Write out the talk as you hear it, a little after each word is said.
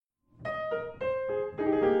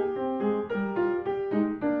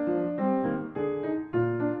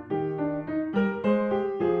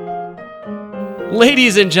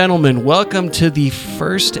Ladies and gentlemen, welcome to the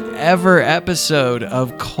first ever episode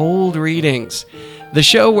of Cold Readings, the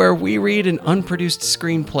show where we read an unproduced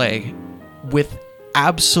screenplay with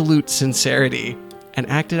absolute sincerity and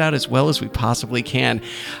act it out as well as we possibly can.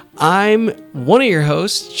 I'm one of your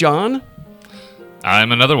hosts, John.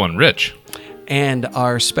 I'm another one, Rich. And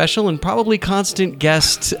our special and probably constant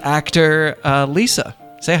guest actor, Lisa.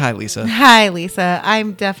 Say hi, Lisa. Hi, Lisa.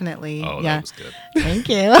 I'm definitely, That was good. Thank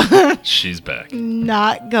you. She's back.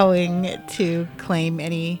 Not going to claim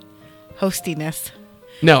any hostiness.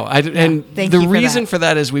 No, and thank the you for reason that. for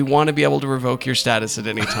that is we want to be able to revoke your status at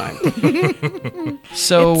any time.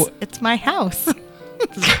 So It's my house.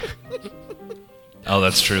 Oh,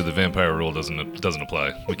 that's true. The vampire rule doesn't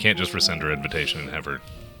apply. We can't just rescind her invitation and have her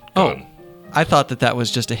Oh, gone. I thought that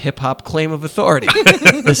was just a hip-hop claim of authority.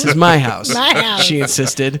 This is my house. My house. She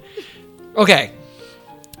insisted. Okay,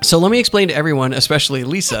 so let me explain to everyone, especially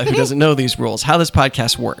Lisa, who doesn't know these rules, how this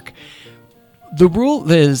podcast work. The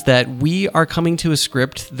rule is that we are coming to a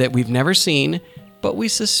script that we've never seen, but we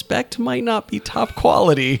suspect might not be top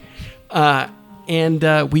quality,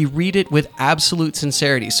 and we read it with absolute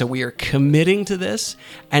sincerity. So we are committing to this,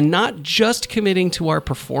 and not just committing to our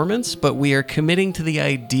performance, but we are committing to the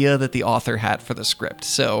idea that the author had for the script.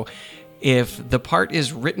 So if the part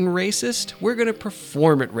is written racist, we're going to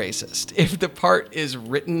perform it racist. If the part is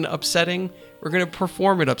written upsetting, we're going to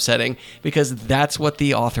perform it upsetting because that's what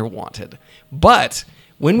the author wanted. But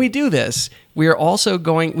when we do this, we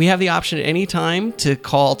have the option at any time to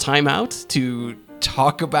call timeout, to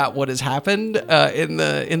talk about what has happened in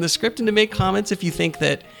the script, and to make comments if you think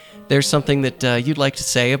that there's something that you'd like to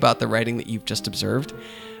say about the writing that you've just observed.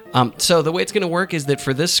 So the way it's going to work is that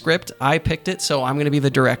for this script, I picked it, so I'm going to be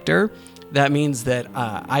the director. That means that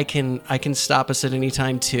I can stop us at any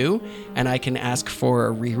time too, and I can ask for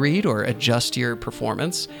a reread or adjust your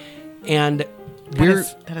performance. And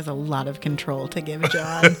That is a lot of control to give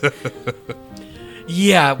John.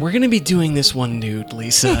 Yeah, we're going to be doing this one nude,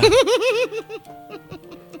 Lisa.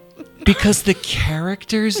 Because the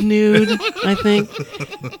character's nude, I think.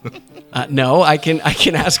 No, I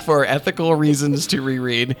can ask for ethical reasons to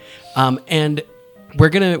reread. And we're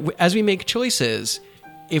going to, as we make choices,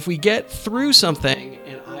 if we get through something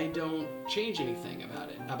and I don't change anything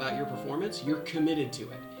about your performance, you're committed to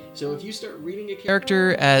it. So if you start reading a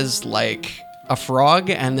character as like a frog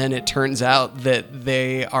and then it turns out that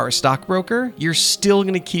they are a stockbroker, you're still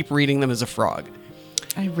going to keep reading them as a frog.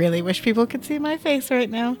 I really wish people could see my face right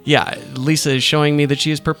now. Yeah, Lisa is showing me that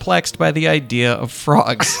she is perplexed by the idea of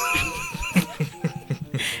frogs.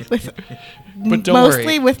 But don't Mostly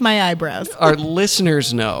worry. with my eyebrows. Our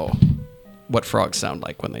listeners know what frogs sound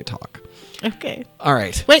like when they talk. Okay. All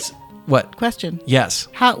right. Wait. What? Question. Yes.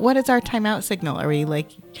 What is our timeout signal? Are we like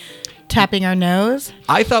tapping our nose?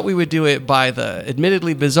 I thought we would do it by the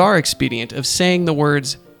admittedly bizarre expedient of saying the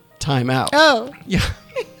words time out. Oh. Yeah.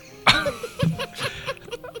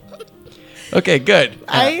 Okay, good.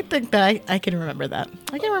 I think that I can remember that.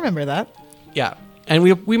 I can remember that. Yeah. And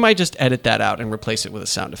we might just edit that out and replace it with a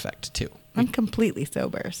sound effect too. I'm completely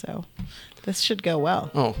sober, so this should go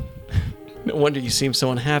well. Oh. No wonder you seem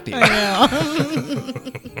so unhappy.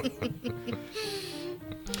 I know.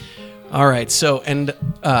 All right. So, and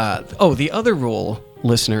the other rule,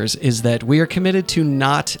 listeners, is that we are committed to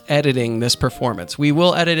not editing this performance. We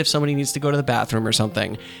will edit if somebody needs to go to the bathroom or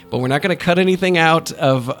something, but we're not going to cut anything out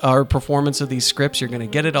of our performance of these scripts. You're going to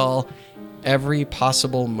get it all, every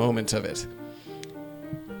possible moment of it.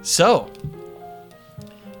 So,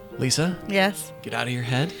 Lisa, Yes. get out of your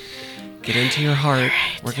head, get into your heart.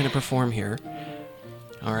 We're going to perform here.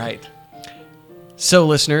 All right. So,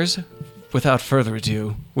 listeners, without further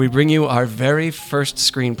ado, we bring you our very first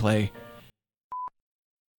screenplay,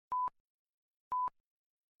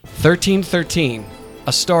 1313,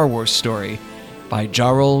 a Star Wars story by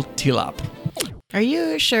Jarl Tilap. Are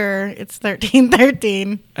you sure it's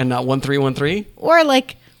 1313 And not 1313? or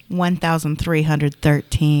like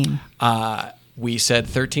 1313? We said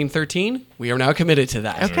 1313. We are now committed to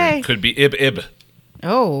that. Okay. Could be ib.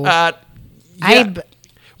 Oh. Yeah.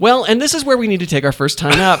 Well, and this is where we need to take our first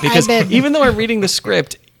time out because even though I'm reading the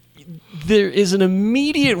script, there is an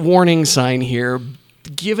immediate warning sign here,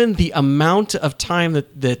 given the amount of time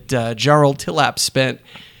that Jarl Tilap spent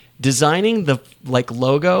designing the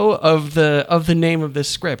logo of the name of this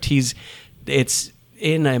script. It's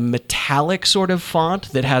in a metallic sort of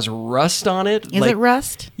font that has rust on it. Is it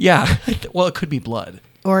rust? Yeah. Well, it could be blood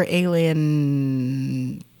or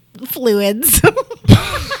alien fluids.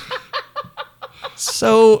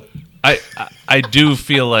 So I do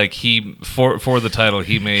feel like he for the title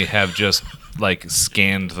he may have just like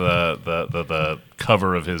scanned the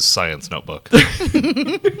cover of his science notebook.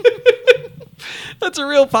 That's a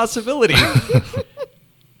real possibility.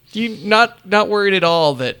 You not worried at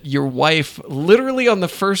all that your wife, literally on the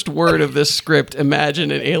first word of this script,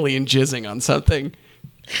 imagined an alien jizzing on something?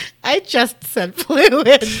 I just said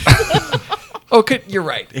fluid. Oh, you're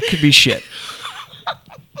right. It could be shit.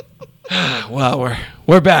 Wow,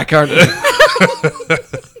 we're back, aren't we?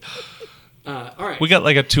 All right. We got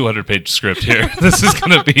like a 200-page script here. This is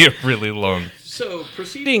going to be a really long. So,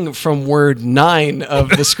 proceeding from word 9 of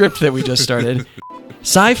the script that we just started,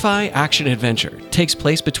 sci-fi action adventure takes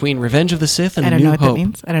place between Revenge of the Sith and I A don't New know what Hope. that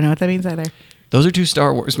means. I don't know what that means either. Those are 2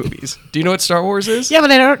 Star Wars movies. Do you know what Star Wars is? Yeah, but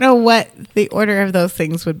I don't know what the order of those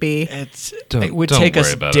things would be. It would Don't take worry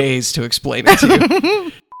us about days to explain it to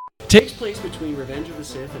you. Takes place between Revenge of the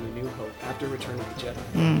Sith and A New Hope after Return of the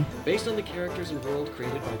Jedi. Based on the characters and world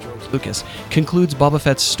created by George Lucas, concludes Boba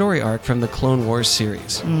Fett's story arc from the Clone Wars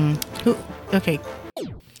series. Okay.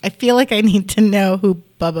 I feel like I need to know who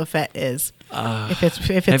Boba Fett is. If it's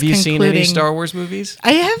Have you seen any Star Wars movies?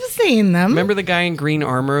 I have seen them. Remember the guy in green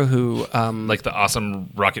armor who... Like the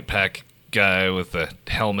awesome rocket pack guy with the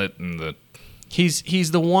helmet and the...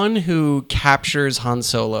 He's the one who captures Han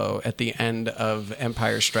Solo at the end of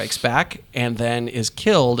Empire Strikes Back and then is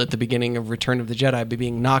killed at the beginning of Return of the Jedi by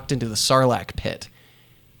being knocked into the Sarlacc pit.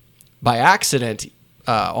 By accident,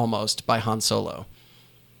 almost, by Han Solo.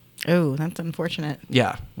 Oh, that's unfortunate.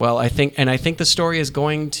 Yeah, well, I think the story is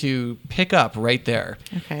going to pick up right there.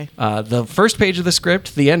 Okay. The first page of the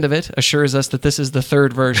script, the end of it, assures us that this is the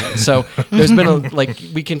third version. So there's been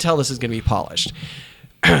we can tell this is going to be polished.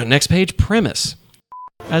 Next page, premise.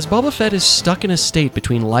 As Boba Fett is stuck in a state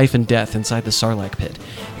between life and death inside the Sarlacc pit,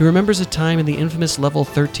 he remembers a time in the infamous level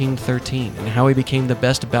 1313 and how he became the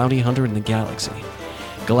best bounty hunter in the galaxy.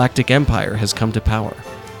 Galactic Empire has come to power.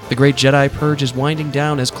 The Great Jedi Purge is winding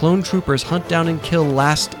down as clone troopers hunt down and kill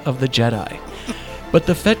last of the Jedi. But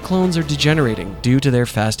the Fett clones are degenerating due to their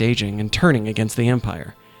fast aging and turning against the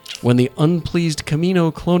Empire. When the unpleased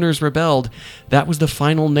Kamino cloners rebelled, that was the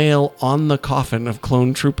final nail on the coffin of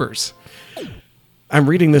clone troopers. I'm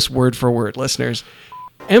reading this word for word, listeners.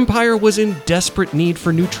 Empire was in desperate need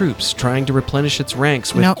for new troops, trying to replenish its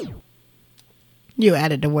ranks with... No. You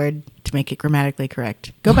added a word to make it grammatically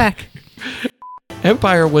correct. Go back.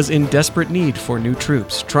 Empire was in desperate need for new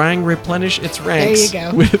troops, trying to replenish its ranks There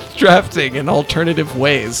you go. with drafting in alternative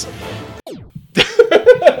ways.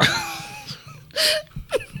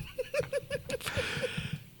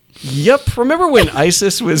 Yep, remember when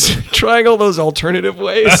ISIS was trying all those alternative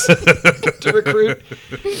ways to recruit?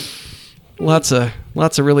 Lots of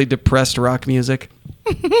really depressed rock music.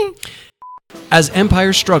 As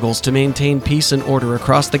Empire struggles to maintain peace and order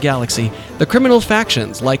across the galaxy, the criminal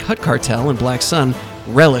factions like Hutt Cartel and Black Sun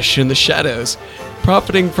relish in the shadows,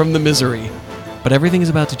 profiting from the misery. But everything is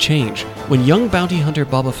about to change when young bounty hunter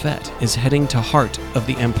Boba Fett is heading to heart of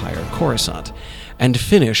the Empire, Coruscant, and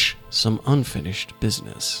finish some unfinished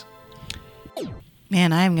business.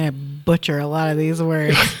 Man, I'm going to butcher a lot of these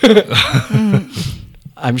words.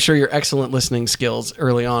 I'm sure your excellent listening skills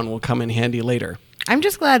early on will come in handy later. I'm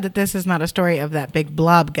just glad that this is not a story of that big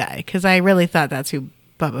blob guy, because I really thought that's who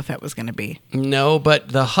Boba Fett was going to be. No, but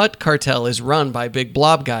the Hutt Cartel is run by big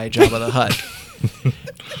blob guy Jabba the Hutt.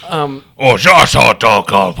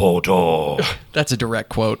 That's a direct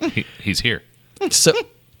quote. He's here. So,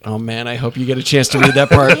 oh man, I hope you get a chance to read that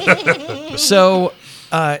part. So,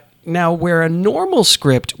 now where a normal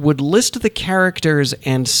script would list the characters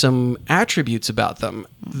and some attributes about them,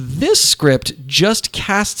 this script just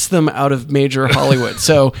casts them out of major Hollywood.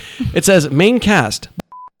 So it says main cast,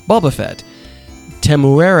 Boba Fett,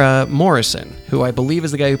 Temuera Morrison, who I believe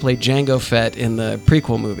is the guy who played Jango Fett in the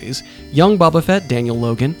prequel movies, young Boba Fett, Daniel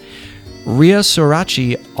Logan, Rhea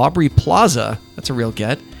Sorachi, Aubrey Plaza, that's a real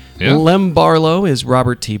get, Yeah. Lem Barlow is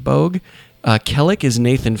Robert T. Bogue, Kellic is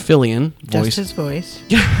Nathan Fillion. Just his voice.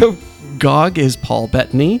 Gog is Paul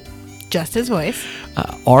Bettany. Just his voice.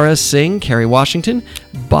 Aura Singh, Kerry Washington.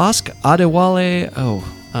 Bosk Adewale.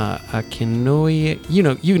 Akinoi. You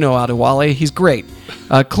know Adewale. He's great.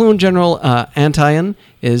 Clone General Antion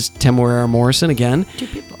is Temuera Morrison again. 2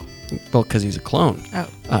 people. Well, because he's a clone.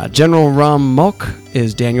 Oh. General Ram Mok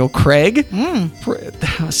is Daniel Craig.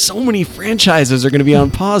 So many franchises are going to be on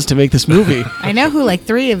pause to make this movie. I know who like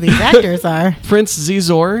 3 of these actors are. Prince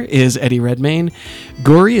Zizor is Eddie Redmayne.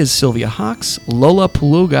 Guri is Sylvia Hawkes. Lola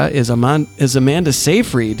Puluga is Amanda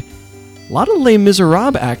Seyfried. A lot of Les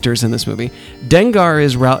Miserables actors in this movie. Dengar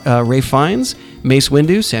is Ray Fiennes. Mace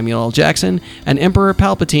Windu, Samuel L. Jackson. And Emperor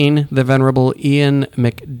Palpatine, the venerable Ian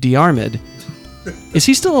McDiarmid. Is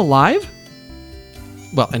he still alive?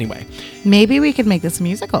 Well, anyway. Maybe we could make this a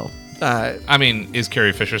musical. I mean, is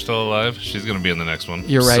Carrie Fisher still alive? She's going to be in the next one.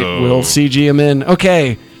 You're right. So- We'll CG him in.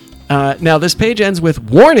 Okay. Now, this page ends with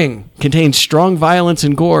warning. Contains strong violence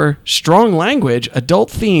and gore, strong language, adult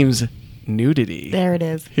themes, nudity. There it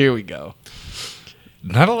is. Here we go.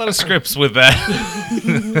 Not a lot of scripts with that.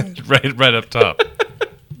 right up top.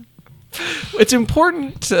 It's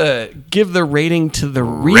important to give the rating to the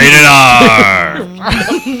Rated R!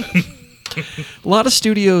 A lot of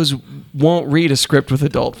studios won't read a script with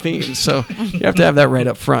adult themes, so you have to have that right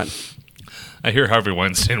up front. I hear Harvey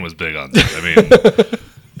Weinstein was big on that. I mean,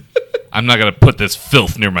 I'm not going to put this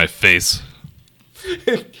filth near my face.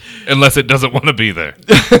 Unless it doesn't want to be there.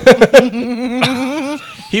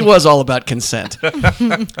 He was all about consent.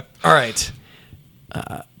 All right.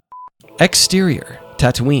 Exterior,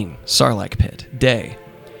 Tatooine, Sarlacc Pit, day.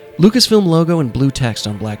 Lucasfilm logo and blue text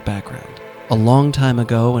on black background. A long time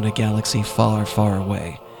ago in a galaxy far, far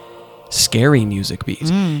away. Scary music beat,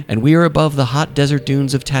 and we are above the hot desert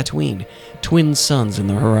dunes of Tatooine, twin suns in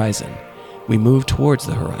the horizon. We move towards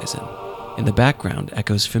the horizon. In the background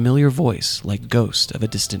echoes familiar voice like ghost of a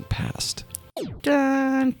distant past.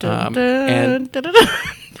 Dun, dun, and- dun, dun,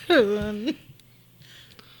 dun, dun.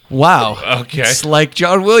 Wow. Okay. It's like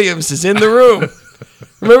John Williams is in the room.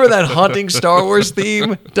 Remember that haunting Star Wars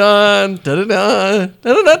theme? Dun, dun, dun, dun,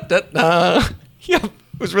 dun, dun, dun, dun. Yeah,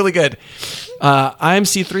 it was really good. I'm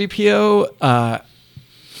C-3PO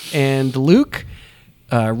and Luke.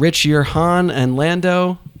 Rich, you're Han and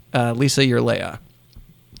Lando. Lisa, you're Leia.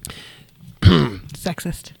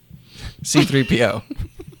 Sexist. C-3PO.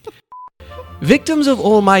 Victims of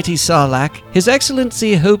Almighty Sarlacc, His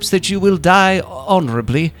Excellency hopes that you will die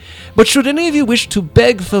honorably. But should any of you wish to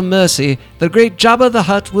beg for mercy, the great Jabba the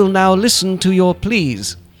Hutt will now listen to your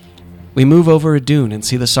pleas. We move over a dune and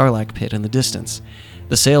see the Sarlacc pit in the distance.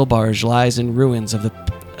 The sail barge lies in ruins of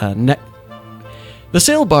the The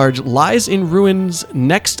sail barge lies in ruins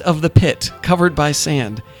next of the pit, covered by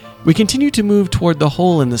sand. We continue to move toward the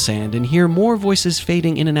hole in the sand and hear more voices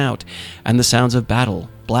fading in and out, and the sounds of battle,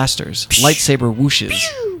 blasters, lightsaber whooshes,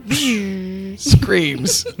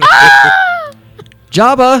 screams.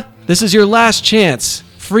 Jabba, this is your last chance.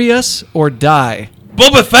 Free us or die.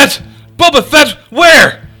 Boba Fett! Boba Fett!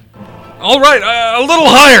 Where? All right, a little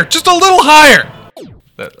higher. Just a little higher.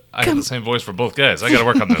 I have the same voice for both guys. I got to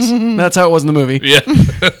work on this. That's how it was in the movie. Yeah.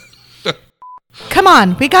 Come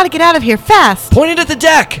on, we gotta get out of here fast. Pointed at the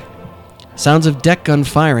deck! Sounds of deck gun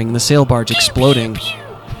firing and the sail barge exploding.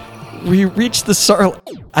 We reach the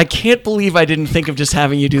I can't believe I didn't think of just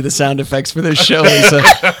having you do the sound effects for this show, Lisa.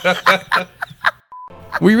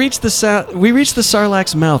 We reach the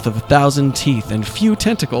Sarlacc's mouth of 1,000 teeth and few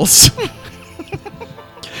tentacles.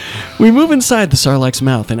 We move inside the Sarlacc's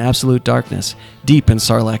mouth in absolute darkness, deep in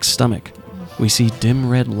Sarlacc's stomach. We see dim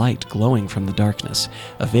red light glowing from the darkness.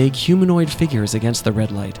 A vague humanoid figure is against the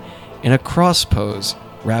red light, in a cross pose,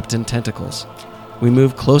 wrapped in tentacles. We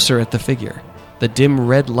move closer at the figure. The dim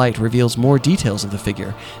red light reveals more details of the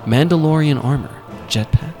figure. Mandalorian armor,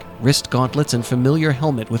 jetpack, wrist gauntlets, and familiar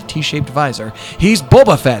helmet with T-shaped visor. He's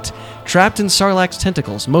Boba Fett, trapped in Sarlacc's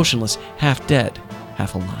tentacles, motionless, half dead,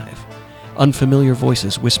 half alive. Unfamiliar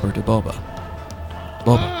voices whisper to Boba.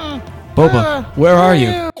 Boba, where are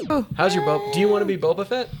you? How's your Boba? Do you want to be Boba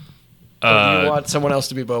Fett? Or do you want someone else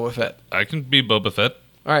to be Boba Fett? I can be Boba Fett.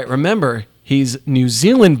 All right, remember, he's New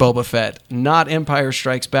Zealand Boba Fett, not Empire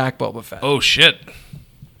Strikes Back Boba Fett. Oh, shit.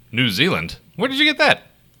 New Zealand? Where did you get that?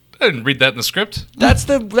 I didn't read that in the script. That's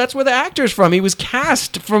where the actor's from. He was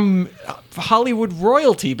cast from Hollywood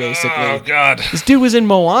royalty, basically. Oh, God. This dude was in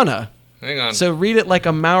Moana. Hang on. So read it like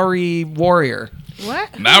a Maori warrior.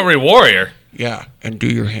 What? Maori warrior? Yeah, and do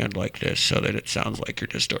your hand like this so that it sounds like you're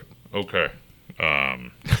just... Okay.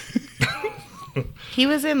 He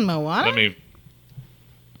was in Moana? Let me...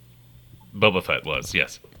 Boba Fett was,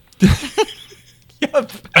 yes.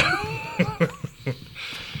 Yep.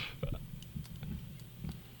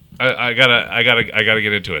 I gotta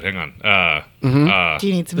get into it. Hang on. Do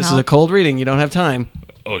you need some This is help? a cold reading. You don't have time.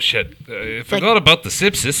 Oh shit! I forgot about the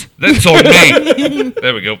sepsis. That's on me.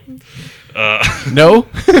 There we go. No?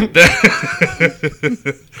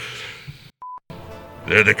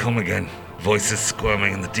 There they come again. Voices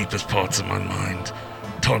squirming in the deepest parts of my mind,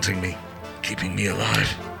 taunting me, keeping me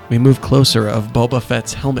alive. We move closer of Boba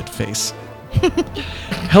Fett's helmet face.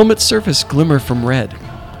 Helmet surface glimmer from red.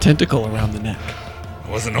 Tentacle around the neck. I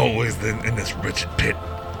wasn't always in this wretched pit.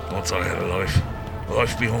 Once I had a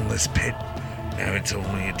life beyond this pit. Now it's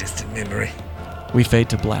only a distant memory. We fade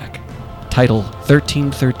to black. Title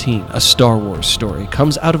 1313, a Star Wars story,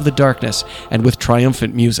 comes out of the darkness and with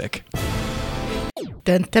triumphant music.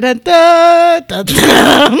 Dun, dun, dun, dun, dun,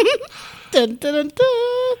 dun. Dun, dun, dun,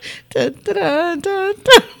 dun, dun, dun, dun,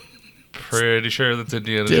 dun. Pretty sure that's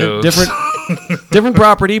Indiana Jones. Different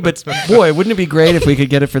property, but boy, wouldn't it be great if we could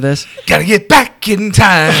get it for this? Gotta get back in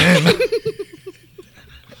time.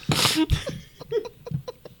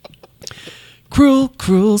 Cruel,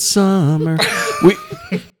 cruel summer.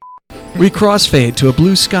 We crossfade to a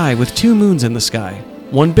blue sky with 2 moons in the sky.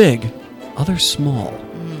 One big, other small.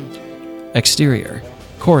 Exterior,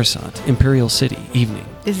 Coruscant, Imperial City, evening.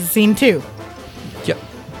 This is scene 2. Yep,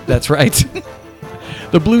 that's right.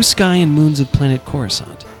 The blue sky and moons of planet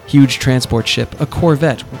Coruscant. Huge transport ship, a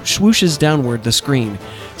Corvette, swooshes downward the screen.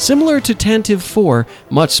 Similar to Tantive 4,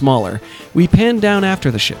 much smaller, we pan down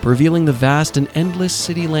after the ship, revealing the vast and endless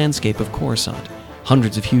city landscape of Coruscant.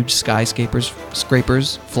 Hundreds of huge skyscrapers,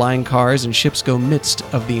 flying cars, and ships go midst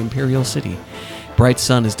of the Imperial City. Bright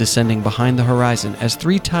sun is descending behind the horizon as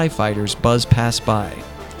 3 TIE fighters buzz past by.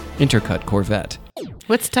 Intercut Corvette.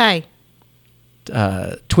 What's TIE?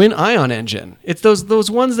 Twin ion engine. It's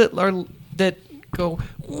those ones that go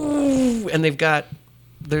ooh, and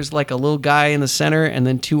there's like a little guy in the center and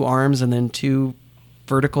then 2 arms and then 2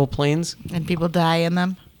 vertical planes. And people die in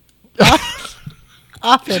them?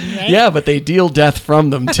 Often, right? Yeah, but they deal death from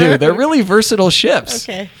them too. They're really versatile ships.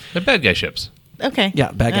 Okay. They're bad guy ships. Okay.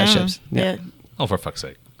 Yeah, bad guy ships. Yeah. Oh, for fuck's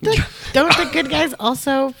sake. Don't the good guys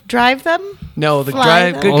also drive them? No, the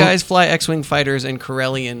Fly them? good guys fly X-wing fighters and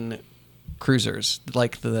Corellian cruisers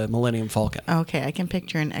like the Millennium Falcon. Okay, I can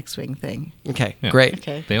picture an X-Wing thing. Okay, Yeah. great.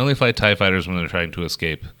 Okay. They only fly TIE fighters when they're trying to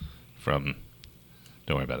escape from...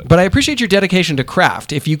 Don't worry about it. But I appreciate your dedication to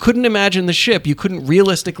craft. If you couldn't imagine the ship, you couldn't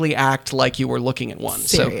realistically act like you were looking at one.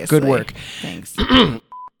 Seriously. So good work. Thanks.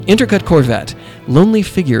 Intercut Corvette. Lonely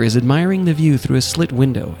figure is admiring the view through a slit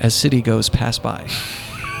window as city goes pass by.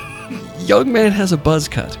 Young man has a buzz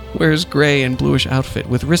cut, wears gray and bluish outfit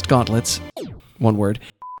with wrist gauntlets, one word,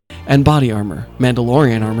 and body armor,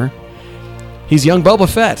 Mandalorian armor. He's young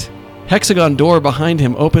Boba Fett. Hexagon door behind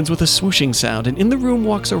him opens with a swooshing sound, and in the room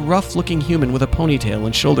walks a rough-looking human with a ponytail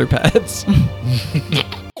and shoulder pads.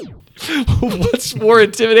 What's more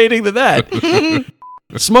intimidating than that?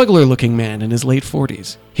 Smuggler-looking man in his late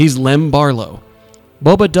 40s. He's Lem Barlow.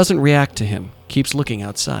 Boba doesn't react to him, keeps looking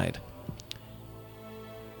outside.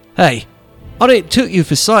 Hey, I didn't took you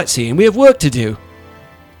for sightseeing. We have work to do.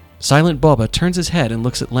 Silent Boba turns his head and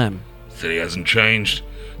looks at Lem. City hasn't changed.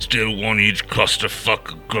 Still one huge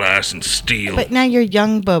clusterfuck of glass and steel. But now you're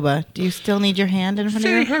young, Boba. Do you still need your hand in front of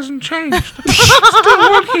City you? hasn't changed.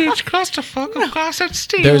 Still one huge clusterfuck of glass and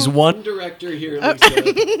steel. There's one director here, Lisa.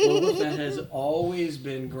 Boba Fett has always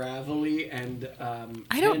been gravelly and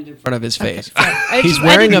hand in front of his face. I He's just-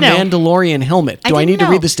 wearing I a didn't know. Mandalorian helmet. Do I didn't need to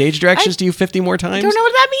know. read the stage directions to you 50 more I times? don't know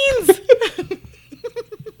what that means.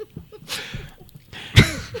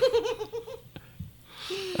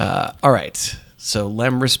 All right. So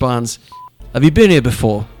Lem responds, "Have you been here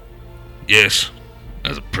before? Yes,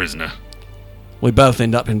 as a prisoner. We both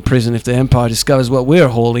end up in prison if the Empire discovers what we're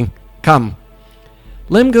holding. Come."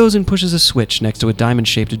 Lem goes and pushes a switch next to a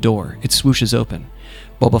diamond-shaped door. It swooshes open.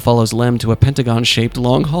 Boba follows Lem to a pentagon-shaped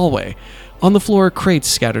long hallway. On the floor, crates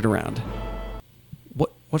scattered around.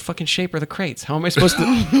 What fucking shape are the crates? How am I supposed to...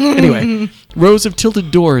 Anyway, rows of tilted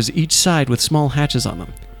doors each side with small hatches on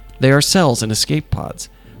them. They are cells and escape pods.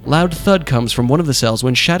 Loud thud comes from one of the cells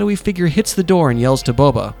when shadowy figure hits the door and yells to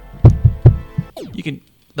Boba. You can...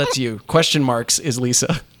 That's you. Question marks is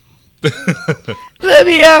Lisa. Let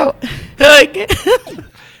me out.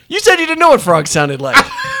 You said you didn't know what frogs sounded like.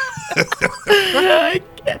 I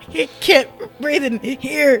can't breathe in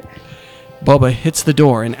here. Boba hits the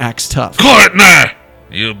door and acts tough. Quiet now!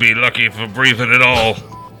 You'll be lucky for breathing at all.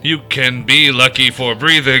 You can be lucky for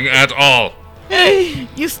breathing at all. Hey,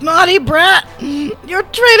 you snotty brat. You're a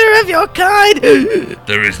traitor of your kind.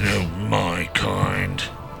 There is no my kind.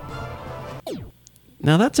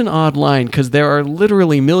 Now that's an odd line because there are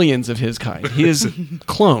literally millions of his kind. He is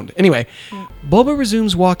cloned. Anyway, Boba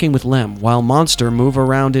resumes walking with Lem while monster move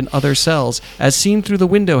around in other cells as seen through the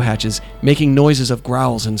window hatches, making noises of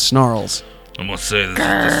growls and snarls. I must say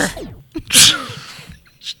this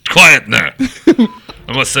Quiet now!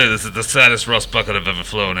 I must say this is the saddest rust bucket I've ever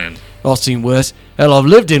flown in. I've seen worse. Hell, I've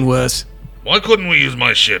lived in worse. Why couldn't we use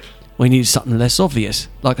my ship? We need something less obvious,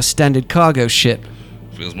 like a standard cargo ship.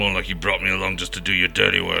 Feels more like you brought me along just to do your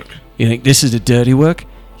dirty work. You think this is the dirty work?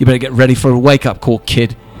 You better get ready for a wake-up call,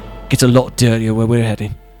 kid. Gets a lot dirtier where we're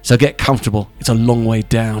heading. So get comfortable. It's a long way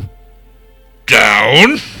down.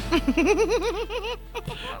 Down?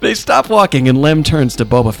 They stop walking and Lem turns to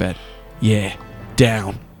Boba Fett. Yeah,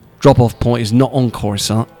 down. Drop-off point is not on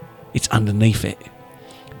Coruscant. It's underneath it.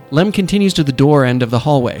 Lem continues to the door end of the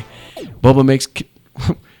hallway. Boba makes...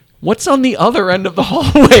 What's on the other end of the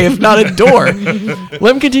hallway if not a door?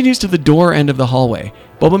 Lem continues to the door end of the hallway.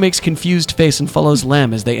 Boba makes confused face and follows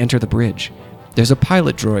Lem as they enter the bridge. There's a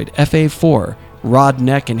pilot droid, FA-4, rod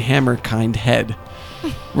neck and hammer kind head.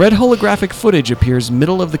 Red holographic footage appears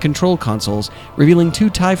middle of the control consoles, revealing 2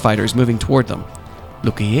 TIE fighters moving toward them.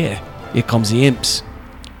 Looky here comes the imps.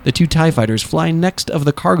 The 2 TIE fighters fly next of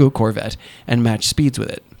the cargo corvette and match speeds with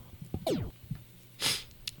it.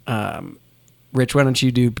 Rich, why don't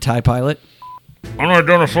you do TIE pilot?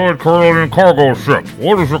 Unidentified Corellian cargo ship.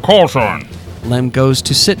 What is your call sign? Lem goes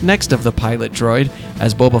to sit next of the pilot droid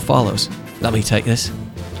as Boba follows. Let me take this.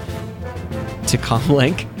 To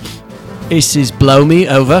comlink. This is Blow Me,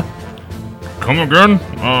 over. Come again?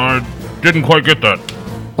 I didn't quite get that.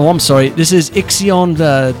 Oh, I'm sorry. This is Ixion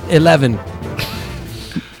 11.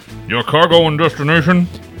 Your cargo and destination?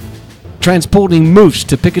 Transporting moose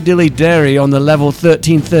to Piccadilly Dairy on the level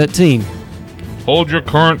 1313. Hold your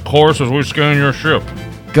current course as we scan your ship.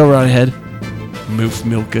 Go right ahead. Moof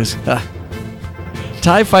milkers.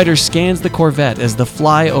 TIE fighter scans the Corvette as they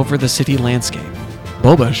fly over the city landscape.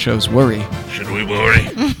 Boba shows worry. Should we worry?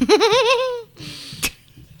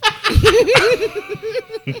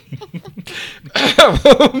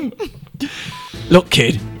 Look,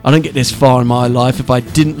 kid, I don't get this far in my life if I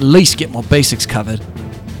didn't at least get my basics covered.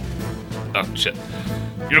 Oh, shit.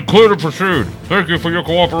 You're clear to proceed. Thank you for your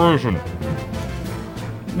cooperation.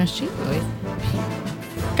 Machine voice.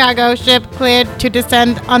 Cargo ship cleared to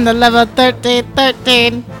descend on the level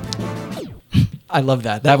 1313. I love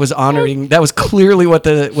that. That was honoring. That was clearly what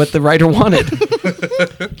the writer wanted.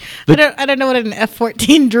 I don't know what an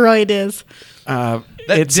F-14 droid is. That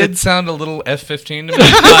It's did sound a little F-15 to me.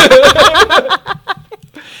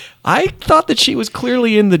 I thought that she was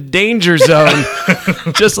clearly in the danger zone,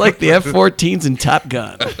 just like the F-14s in Top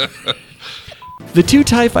Gun. The 2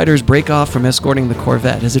 TIE fighters break off from escorting the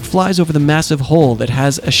Corvette as it flies over the massive hole that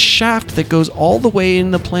has a shaft that goes all the way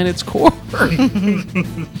in the planet's core.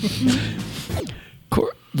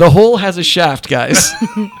 The hole has a shaft, guys.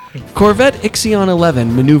 Corvette Ixion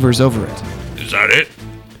 11 maneuvers over it. Is that it?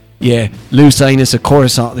 Yeah, loose anus of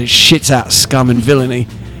Coruscant that shits out scum and villainy.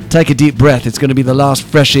 Take a deep breath, it's going to be the last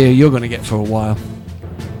fresh air you're going to get for a while.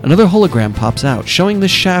 Another hologram pops out, showing the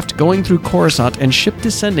shaft going through Coruscant and ship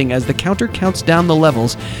descending as the counter counts down the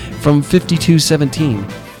levels from 5217.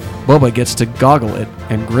 Boba gets to goggle it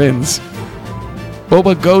and grins.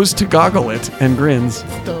 Boba goes to goggle it and grins.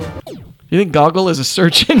 Still. You think goggle is a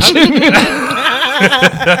search engine?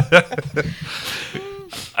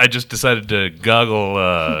 I just decided to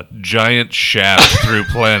goggle giant shaft through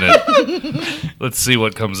planet. Let's see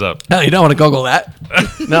what comes up. No, you don't want to goggle that.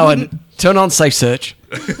 No, and turn on safe search.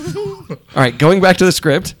 All right, going back to the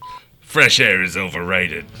script. Fresh air is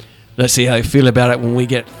overrated. Let's see how you feel about it when we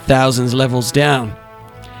get thousands levels down.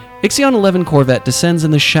 Ixion 11 Corvette descends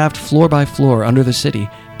in the shaft floor by floor under the city,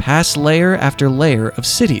 past layer after layer of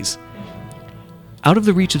cities. Out of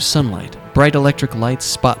the reach of sunlight, bright electric lights,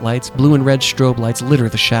 spotlights, blue and red strobe lights litter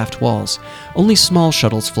the shaft walls. Only small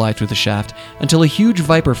shuttles fly through the shaft until a huge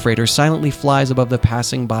Viper freighter silently flies above the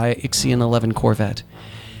passing by Ixion 11 Corvette.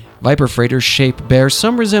 Viper freighter's shape bears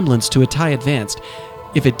some resemblance to a TIE Advanced,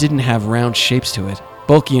 if it didn't have round shapes to it,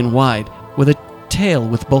 bulky and wide, with a tail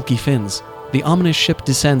with bulky fins. The ominous ship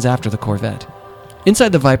descends after the Corvette.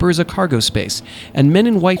 Inside the Viper is a cargo space, and men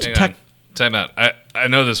in white Hang on. Time out. I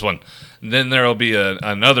know this one. Then there will be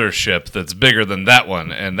another ship that's bigger than that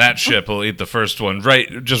one, and that ship will eat the first one right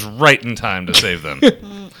in time to save them.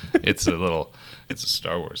 It's a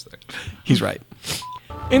Star Wars thing. He's right.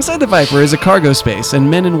 Inside the Viper is a cargo space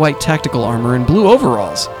and men in white tactical armor and blue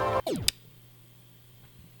overalls.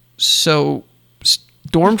 So,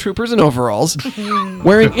 stormtroopers in overalls,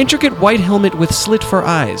 wearing intricate white helmet with slit for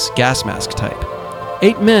eyes, gas mask type.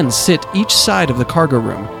 8 men sit each side of the cargo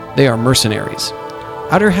room. They are mercenaries.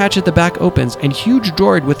 Outer hatch at the back opens, and huge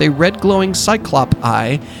droid with a red glowing cyclop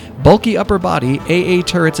eye, bulky upper body, AA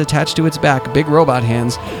turrets attached to its back, big robot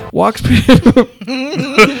hands, walks...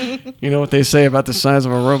 You know what they say about the size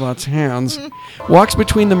of a robot's hands. Walks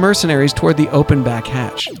between the mercenaries toward the open back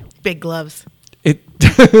hatch. Big gloves.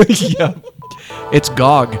 Yeah. It's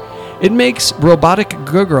GOG. It makes robotic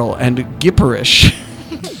gurgle and gipperish.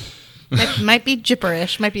 Might be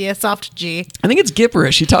gibberish. Might be a soft G. I think it's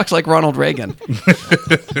gipperish. He talks like Ronald Reagan.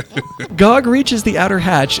 GOG reaches the outer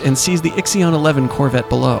hatch and sees the Ixion 11 Corvette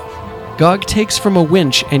below. GOG takes from a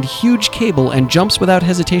winch and huge cable and jumps without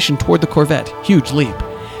hesitation toward the Corvette. Huge leap.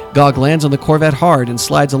 GOG lands on the Corvette hard and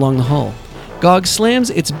slides along the hull. GOG slams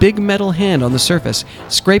its big metal hand on the surface,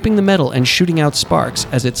 scraping the metal and shooting out sparks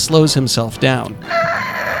as it slows himself down.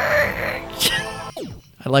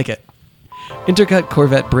 I like it. Intercut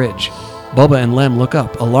Corvette bridge. Bubba and Lem look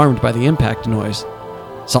up, alarmed by the impact noise.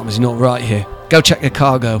 Something's not right here. Go check the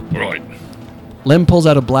cargo. Right. Lem pulls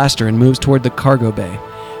out a blaster and moves toward the cargo bay.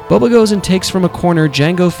 Bubba goes and takes from a corner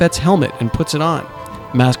Jango Fett's helmet and puts it on.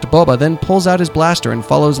 Masked Bubba then pulls out his blaster and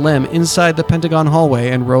follows Lem inside the Pentagon hallway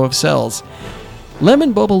and row of cells. Lem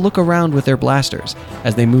and Bubba look around with their blasters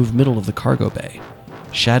as they move middle of the cargo bay.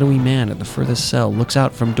 Shadowy man at the furthest cell looks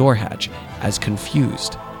out from door hatch as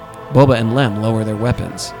confused. Bubba and Lem lower their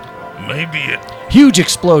weapons. Maybe it. Huge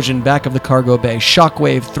explosion back of the cargo bay.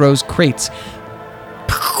 Shockwave throws crates.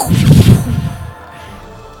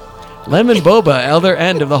 Lem and Boba other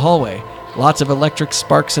end of the hallway. Lots of electric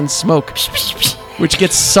sparks and smoke, which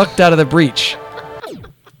gets sucked out of the breach.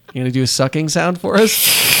 You gonna do a sucking sound for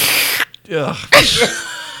us? Ugh.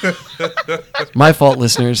 My fault,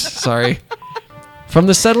 listeners. Sorry. From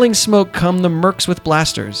the settling smoke come the mercs with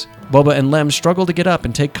blasters. Boba and Lem struggle to get up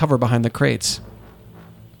and take cover behind the crates.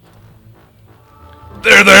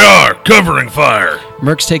 There they are, covering fire.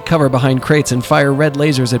 Mercs take cover behind crates and fire red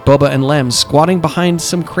lasers at Boba and Lem, squatting behind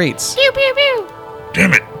some crates. Pew, pew, pew.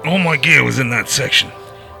 Damn it, all my gear was in that section.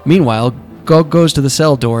 Meanwhile, Gog goes to the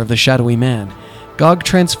cell door of the shadowy man. Gog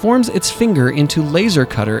transforms its finger into laser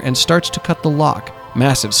cutter and starts to cut the lock.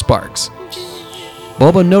 Massive sparks.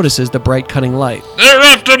 Boba notices the bright cutting light. They're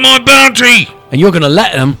after my bounty. And you're gonna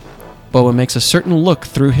let him? Boba makes a certain look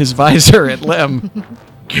through his visor at Lem.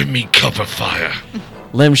 Give me cover fire.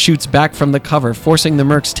 Lem shoots back from the cover, forcing the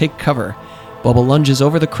mercs take cover. Boba lunges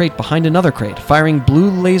over the crate behind another crate, firing blue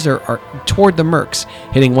laser toward the mercs,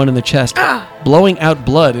 hitting one in the chest, blowing out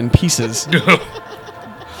blood in pieces.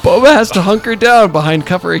 Boba has to hunker down behind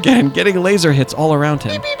cover again, getting laser hits all around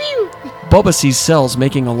him. Boba sees cells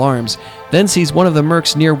making alarms, then sees one of the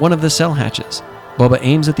mercs near one of the cell hatches. Boba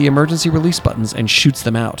aims at the emergency release buttons and shoots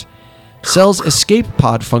them out. Cell's escape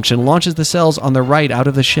pod function launches the cells on the right out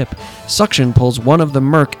of the ship. Suction pulls one of the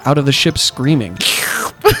merc out of the ship screaming.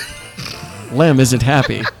 Lem isn't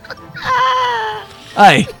happy.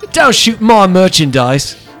 Hey, don't shoot my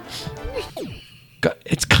merchandise.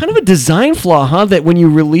 It's kind of a design flaw, huh? That when you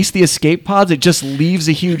release the escape pods, it just leaves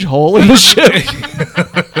a huge hole in the ship.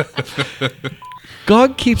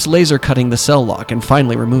 Gog keeps laser cutting the cell lock and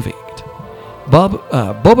finally removing it.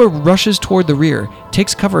 Boba rushes toward the rear,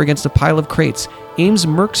 takes cover against a pile of crates, aims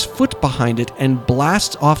Merc's foot behind it, and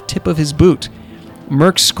blasts off tip of his boot.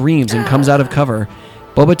 Merc screams and comes out of cover.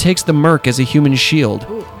 Boba takes the Merc as a human shield.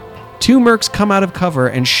 Two Mercs come out of cover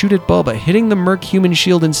and shoot at Boba, hitting the Merc human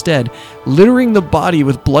shield instead, littering the body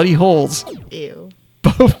with bloody holes. Ew.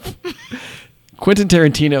 Quentin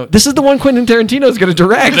Tarantino. This is the one Quentin Tarantino is going to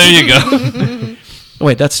direct. There you go. Oh,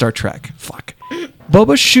 wait, that's Star Trek. Fuck.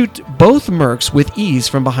 Boba shoots both Mercs with ease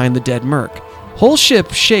from behind the dead Merc. Whole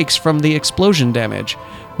ship shakes from the explosion damage.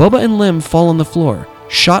 Boba and Lem fall on the floor.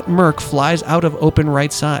 Shot Merc flies out of open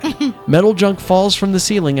right side. Metal junk falls from the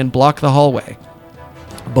ceiling and block the hallway.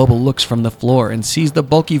 Boba looks from the floor and sees the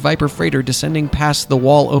bulky Viper freighter descending past the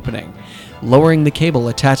wall opening, lowering the cable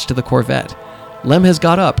attached to the Corvette. Lem has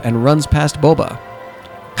got up and runs past Boba.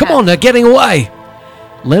 Come on, they're getting away!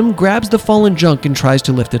 Lem grabs the fallen junk and tries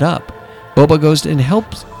to lift it up. Boba goes and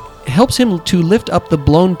helps him to lift up the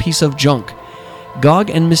blown piece of junk. Gog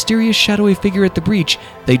and mysterious shadowy figure at the breach,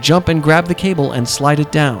 they jump and grab the cable and slide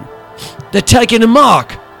it down. They're taking a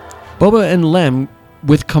mark! Boba and Lem,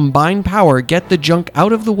 with combined power, get the junk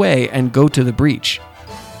out of the way and go to the breach.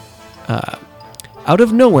 Out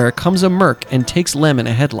of nowhere comes a Merc and takes Lem in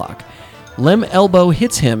a headlock. Lem elbow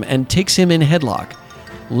hits him and takes him in headlock.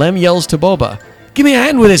 Lem yells to Boba, "Give me a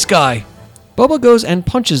hand with this guy!" Boba goes and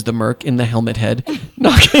punches the Merc in the helmet head,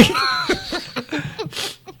 knocking...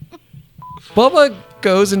 Boba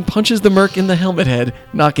goes and punches the Merc in the helmet head,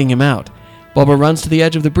 knocking him out. Boba runs to the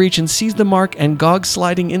edge of the breach and sees the Mark and Gog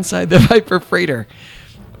sliding inside the Viper freighter.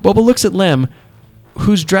 Boba looks at Lem,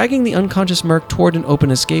 who's dragging the unconscious Merc toward an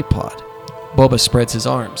open escape pod. Boba spreads his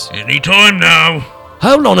arms. Any time now.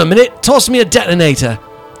 Hold on a minute, toss me a detonator.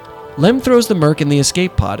 Lem throws the Merc in the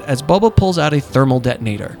escape pod as Boba pulls out a thermal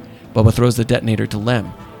detonator. Boba throws the detonator to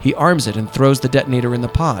Lem. He arms it and throws the detonator in the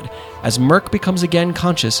pod, as Merc becomes again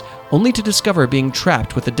conscious, only to discover being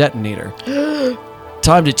trapped with the detonator.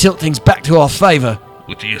 Time to tilt things back to our favor.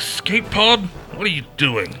 With the escape pod? What are you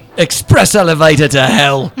doing? Express elevator to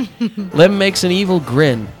hell! Lem makes an evil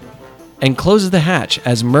grin and closes the hatch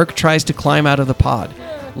as Merc tries to climb out of the pod.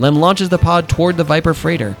 Lem launches the pod toward the Viper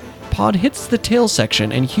freighter. Pod hits the tail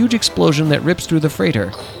section and huge explosion that rips through the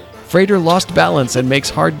freighter. Freighter lost balance and makes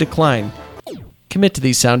hard decline. Commit to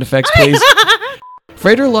these sound effects, please.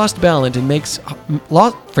 Freighter lost balance and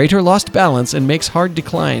makes hard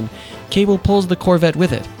decline. Cable pulls the Corvette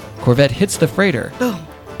with it. Corvette hits the freighter. Boom.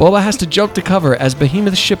 Boba has to jump to cover as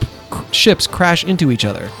behemoth ships crash into each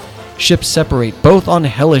other. Ships separate, both on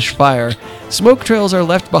hellish fire. Smoke trails are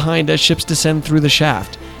left behind as ships descend through the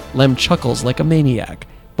shaft. Lem chuckles like a maniac.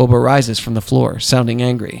 Boba rises from the floor, sounding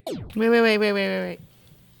angry. Wait.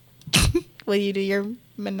 Will you do your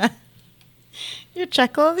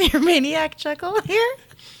chuckle, your maniac chuckle here?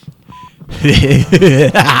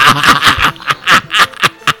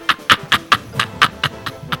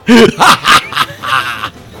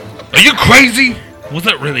 Are you crazy? Was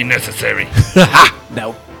that really necessary?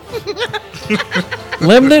 No.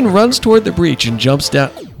 Lem then runs toward the breach and jumps down.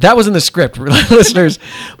 That was in the script, listeners.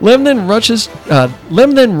 Lem then runs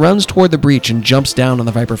toward the breach and jumps down on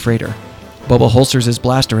the Viper freighter. Boba holsters his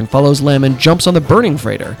blaster and follows Lem and jumps on the burning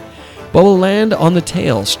freighter. Boba land on the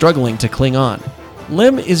tail, struggling to cling on.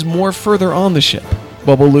 Lem is more further on the ship.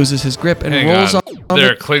 Boba loses his grip and rolls on.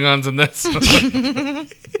 There are Klingons in this.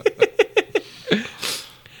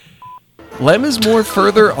 Lem is more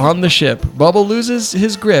further on the ship. Boba loses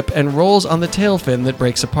his grip and rolls on the tail fin that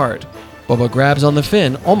breaks apart. Boba grabs on the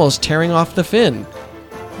fin, almost tearing off the fin.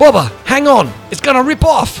 Boba, hang on! It's gonna rip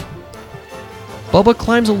off! Boba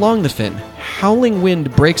climbs along the fin. Howling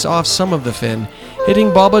wind breaks off some of the fin, hitting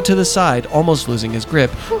Boba to the side, almost losing his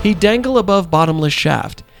grip. He dangle above bottomless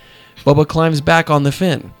shaft. Boba climbs back on the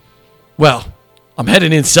fin. Well, I'm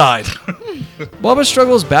heading inside. Boba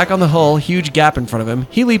struggles back on the hull, huge gap in front of him.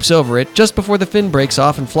 He leaps over it just before the fin breaks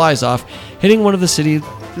off and flies off, hitting one of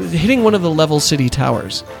the level city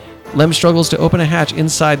towers. Lem struggles to open a hatch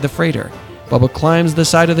inside the freighter. Boba climbs the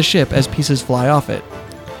side of the ship as pieces fly off it.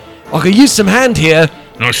 I could use some hand here.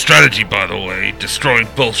 No strategy, by the way, destroying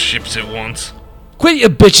both ships at once. Quit your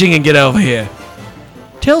bitching and get over here.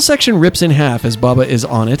 Tail section rips in half as Boba is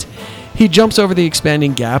on it. He jumps over the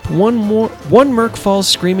expanding gap. One merc falls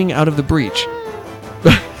screaming out of the breach.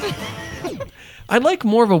 I'd like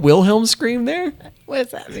more of a Wilhelm scream there. What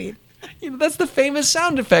does that mean? You know, that's the famous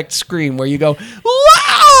sound effect scream where you go,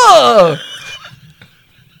 whoa!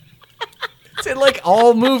 It's in like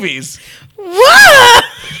all movies. Whoa!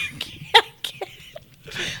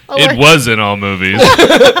 It was in all movies.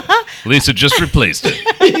 Lisa just replaced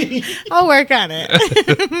it. I'll work on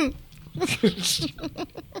it.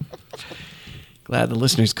 Glad the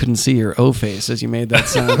listeners couldn't see your O face as you made that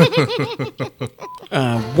sound.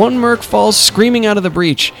 One merc falls screaming out of the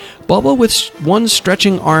breach. Boba, with one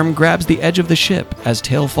stretching arm, grabs the edge of the ship as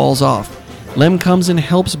tail falls off. Lem comes and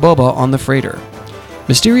helps Boba on the freighter.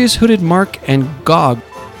 Mysterious hooded Mark and Gog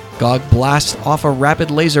blast off a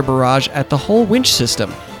rapid laser barrage at the whole winch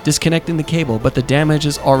system, disconnecting the cable, but the damage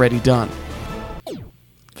is already done.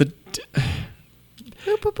 Boo,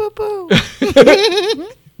 boo, boo, boo.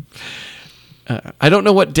 I don't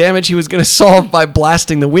know what damage he was going to solve by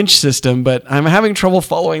blasting the winch system, but I'm having trouble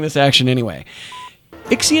following this action anyway.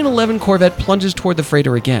 Ixion 11 Corvette plunges toward the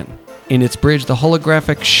freighter again. In its bridge, the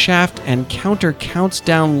holographic shaft and counter counts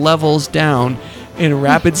down levels down in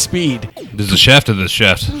rapid speed. There's a shaft of this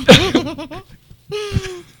shaft.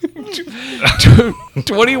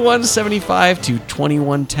 2175 to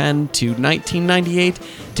 2110 to 1998 to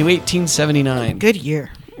 1879. Good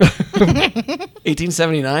year.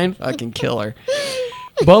 1879? Fucking killer.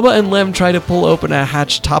 Boba and Lem try to pull open a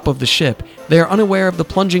hatch top of the ship. They are unaware of the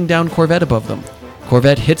plunging down Corvette above them.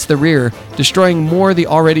 Corvette hits the rear, destroying more the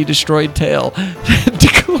already destroyed tail.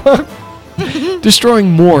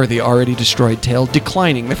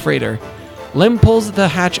 Declining the freighter. Lem pulls the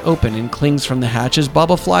hatch open and clings from the hatch as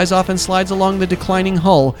Boba flies off and slides along the declining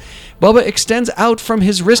hull. Boba extends out from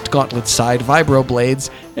his wrist gauntlet side vibro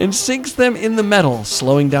blades and sinks them in the metal,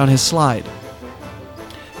 slowing down his slide.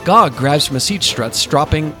 Gog grabs from a seat strut,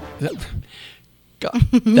 stropping...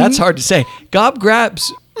 That's hard to say. Gog?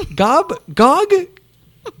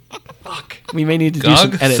 Fuck. We may need to do some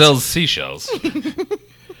Gog edits. sells seashells.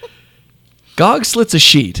 Gog slits a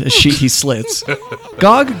sheet he slits.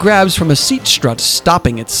 Gog grabs from a seat strut,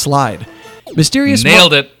 stopping its slide. Mysterious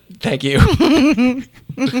Nailed it. Thank you.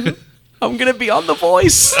 I'm going to be on The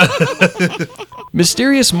Voice.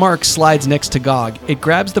 Mysterious Mark slides next to Gog. It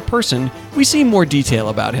grabs the person. We see more detail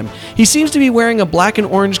about him. He seems to be wearing a black and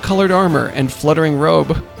orange colored armor and fluttering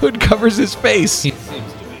robe. Hood covers his face. He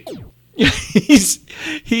seems to be.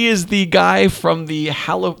 He is the guy from the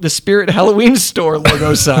Spirit Halloween store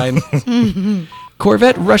logo sign.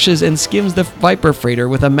 Corvette rushes and skims the Viper freighter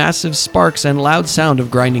with a massive sparks and loud sound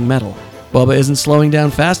of grinding metal. Boba isn't slowing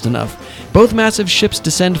down fast enough. Both massive ships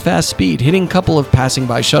descend fast speed, hitting a couple of passing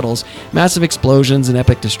by shuttles, massive explosions, and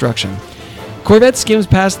epic destruction. Corvette skims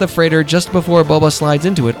past the freighter just before Boba slides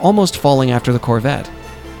into it, almost falling after the Corvette.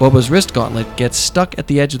 Boba's wrist gauntlet gets stuck at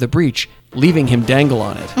the edge of the breach, leaving him dangle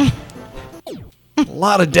on it. A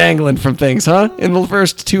lot of dangling from things, huh? In the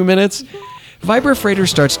first 2 minutes. Viper Freighter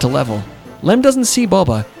starts to level. Lem doesn't see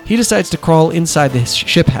Boba. He decides to crawl inside the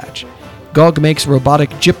ship hatch. Gog makes robotic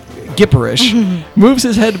gibberish, moves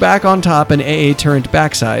his head back on top and AA turret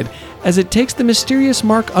backside as it takes the mysterious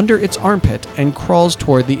mark under its armpit and crawls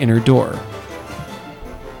toward the inner door.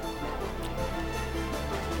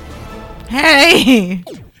 Hey!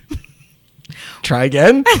 Try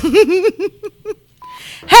again?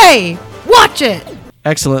 Hey! Watch it!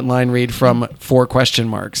 Excellent line read from 4 question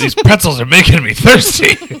marks. These pretzels are making me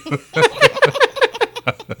thirsty.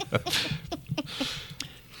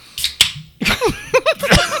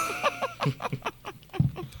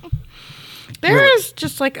 There is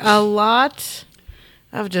just like a lot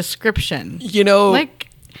of description. You know, Like,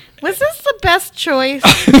 was this the best choice?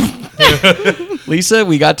 Lisa,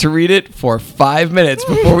 we got to read it for 5 minutes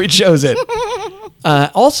before we chose it.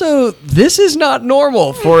 Also, this is not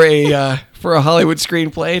normal for a Hollywood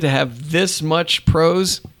screenplay to have this much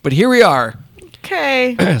prose, but here we are.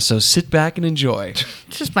 Okay. So sit back and enjoy.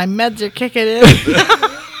 It's just my meds are kicking in.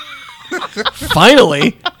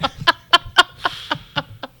 Finally!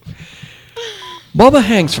 Boba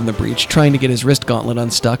hangs from the breach, trying to get his wrist gauntlet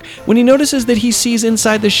unstuck, when he notices that he sees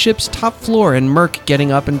inside the ship's top floor and Merc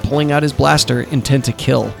getting up and pulling out his blaster, intent to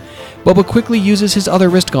kill. Boba quickly uses his other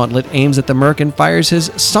wrist gauntlet, aims at the Merc, and fires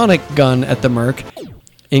his sonic gun at the Merc,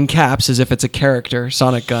 in caps as if it's a character,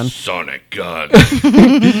 sonic gun. Sonic gun.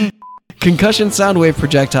 Concussion soundwave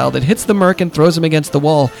projectile that hits the Merc and throws him against the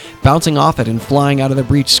wall, bouncing off it and flying out of the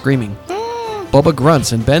breach screaming. Boba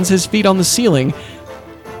grunts and bends his feet on the ceiling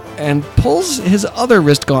and pulls his other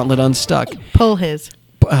wrist gauntlet unstuck. Pull his.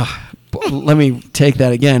 Let me take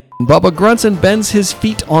that again. Boba grunts and bends his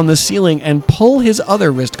feet on the ceiling and pull his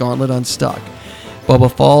other wrist gauntlet unstuck.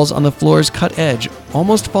 Boba falls on the floor's cut edge,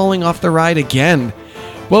 almost falling off the ride again.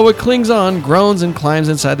 Boba clings on, groans, and climbs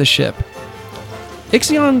inside the ship.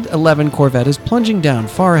 Ixion 11 Corvette is plunging down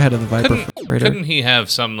far ahead of the Viper Freighter. Couldn't he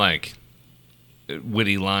have some, like,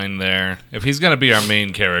 witty line there? If he's going to be our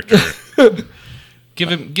main character, give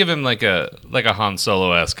him like a Han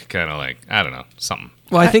Solo-esque kind of, like, I don't know, something.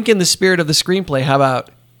 Well, I think in the spirit of the screenplay, how about,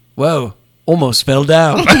 whoa, almost fell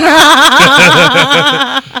down.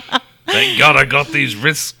 Thank God I got these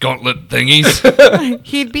wrist gauntlet thingies.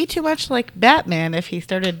 He'd be too much like Batman if he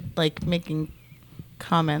started like making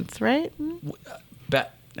comments, right?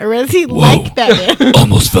 Or is he like Batman?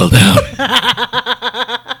 Almost fell down.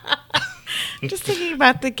 Just thinking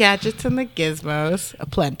about the gadgets and the gizmos,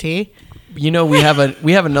 aplenty. You know, we have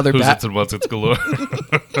another Who's bat. it's and what's it's galore.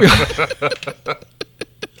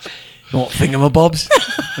 You want thingamabobs?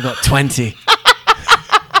 I got 20.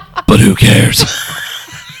 But who cares?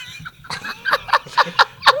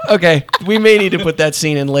 Okay, we may need to put that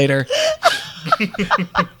scene in later.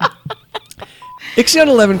 Ixion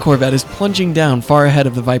 11 Corvette is plunging down far ahead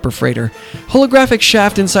of the Viper Freighter. Holographic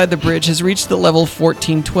shaft inside the bridge has reached the level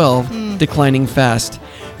 1412, declining fast.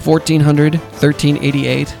 1400,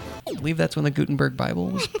 1388. I believe that's when the Gutenberg Bible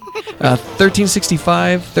was.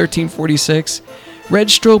 1365, 1346. Red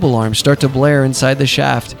strobe alarms start to blare inside the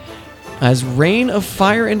shaft as rain of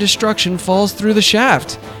fire and destruction falls through the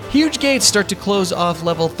shaft. Huge gates start to close off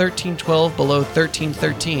level 1312 below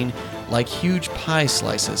 1313, like huge pie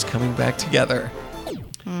slices coming back together.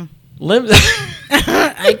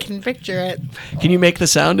 I can picture it. Can you make the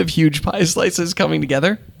sound of huge pie slices coming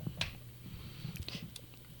together?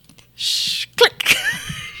 Shh, click.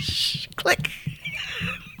 Shh, click.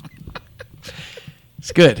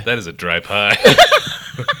 It's good. That is a dry pie.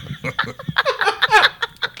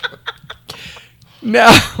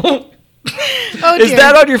 Now, Oh, is dear.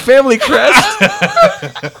 that on your family crest?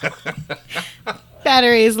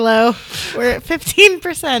 Battery's low. We're at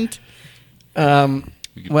 15%.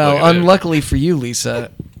 You can Well, plug it in. unluckily for you,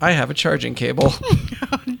 Lisa, I have a charging cable.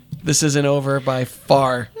 This isn't over by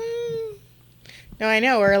far. No, I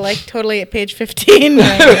know. We're like totally at page 15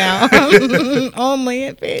 right now. Only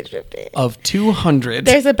at page 15. Of 200.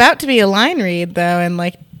 There's about to be a line read, though, in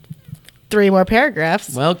like 3 more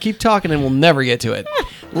paragraphs. Well, keep talking and we'll never get to it.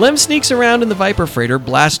 Lem sneaks around in the Viper Freighter,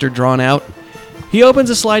 blaster drawn out. He opens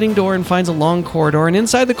a sliding door and finds a long corridor, and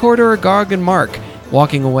inside the corridor are Gog and Mark,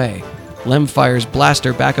 walking away. Lem fires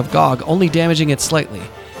blaster back of Gog, only damaging it slightly.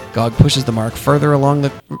 Gog pushes the mark further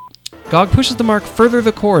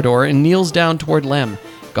the corridor and kneels down toward Lem.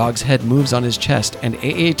 Gog's head moves on his chest, and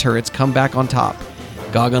AA turrets come back on top.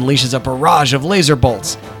 Gog unleashes a barrage of laser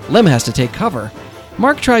bolts. Lem has to take cover.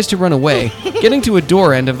 Mark tries to run away, getting to a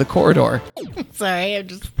door end of the corridor. Sorry,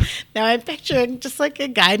 I'm picturing just like a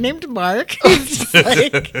guy named Mark who's just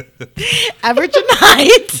like average in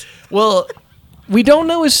height. Well, we don't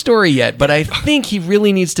know his story yet, but I think he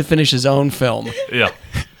really needs to finish his own film. Yeah.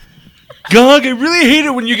 Gog, I really hate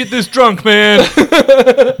it when you get this drunk, man.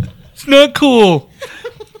 It's not cool.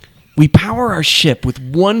 We power our ship with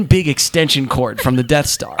one big extension cord from the Death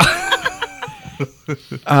Star.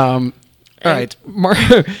 All right.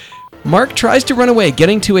 Mark tries to run away,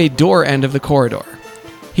 getting to a door end of the corridor.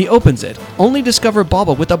 He opens it, only to discover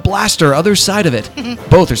Baba with a blaster other side of it.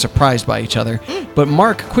 Both are surprised by each other, but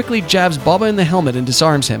Mark quickly jabs Baba in the helmet and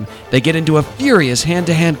disarms him. They get into a furious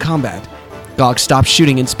hand-to-hand combat. Gog stops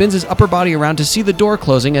shooting and spins his upper body around to see the door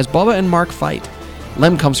closing as Baba and Mark fight.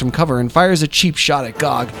 Lem comes from cover and fires a cheap shot at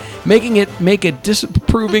Gog, making it make a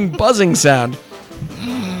disapproving buzzing sound.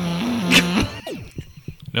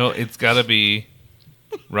 No, it's got to be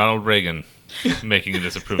Ronald Reagan making a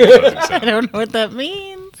disapproving buzzing I sound. don't know what that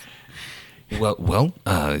means.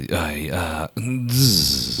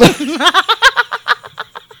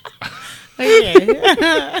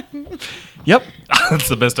 Okay. Yep, That's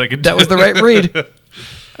the best I could do. that was the right read.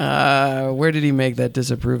 Where did he make that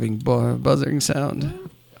disapproving buzzing sound?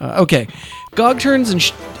 Okay. Gog turns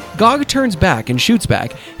back and shoots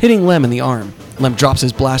back, hitting Lem in the arm. Lem drops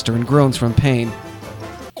his blaster and groans from pain.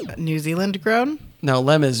 New Zealand grown? No,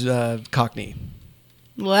 Lem is Cockney.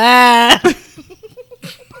 Wow.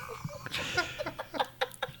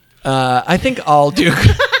 I think I'll do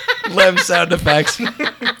Lem sound effects.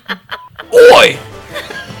 Oi!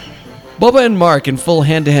 Bubba and Mark in full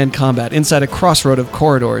hand-to-hand combat inside a crossroad of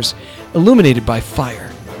corridors, illuminated by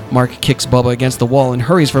fire. Mark kicks Bubba against the wall and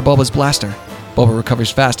hurries for Bubba's blaster. Bubba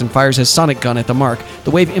recovers fast and fires his sonic gun at the Mark.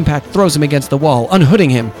 The wave impact throws him against the wall,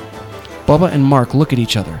 unhooding him. Bubba and Mark look at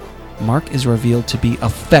each other. Mark is revealed to be a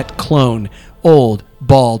Fett clone, old,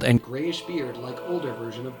 bald, and grayish beard like older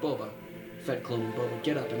version of Boba. Fett clone and Boba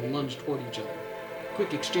get up and lunge toward each other.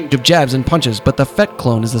 Quick exchange of jabs and punches, but the Fett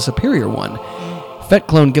clone is the superior one. Fett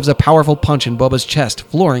clone gives a powerful punch in Boba's chest,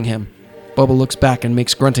 flooring him. Boba looks back and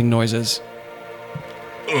makes grunting noises.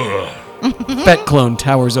 Fett clone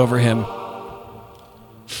towers over him.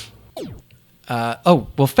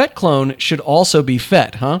 Fett clone should also be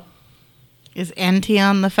Fett, huh? Is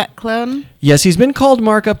Antion the Fett clone? Yes, he's been called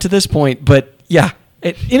Mark up to this point, but yeah,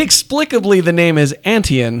 inexplicably the name is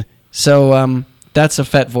Antion, so that's a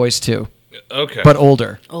Fett voice too, Okay. but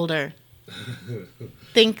older. Older.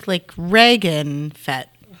 Think like Reagan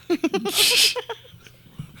Fett.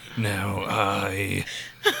 Now, I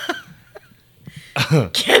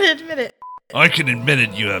Can't admit it. can admit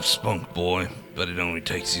it, you have spunk, boy, but it only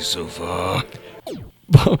takes you so far.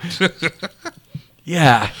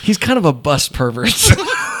 Yeah, he's kind of a bus pervert.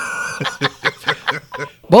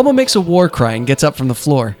 Bubba makes a war cry and gets up from the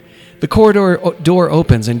floor. The corridor door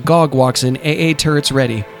opens and Gog walks in, AA turrets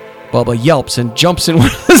ready. Bubba yelps and jumps in one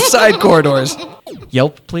of the side corridors.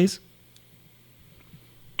 Yelp, please.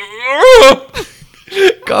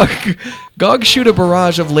 Gog shoot a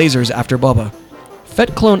barrage of lasers after Bubba.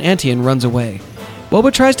 Fett clone Antion runs away.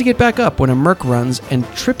 Bubba tries to get back up when a merc runs and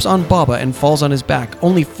trips on Bubba and falls on his back,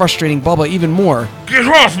 only frustrating Bubba even more. Get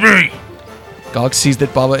off me! Gog sees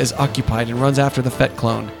that Bubba is occupied and runs after the Fett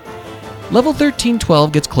clone. Level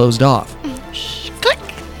 1312 gets closed off. Click.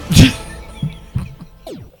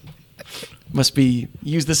 Must be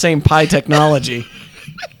use the same pie technology.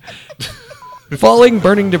 Falling,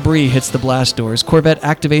 burning debris hits the blast doors. Corvette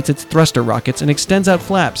activates its thruster rockets and extends out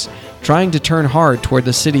flaps, trying to turn hard toward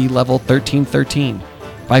the city level 1313.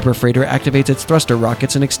 Viper Freighter activates its thruster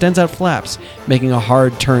rockets and extends out flaps, making a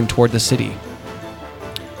hard turn toward the city.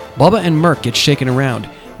 Bubba and Merc get shaken around.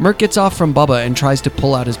 Merc gets off from Bubba and tries to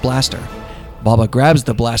pull out his blaster. Bubba grabs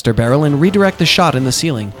the blaster barrel and redirects the shot in the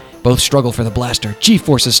ceiling. Both struggle for the blaster.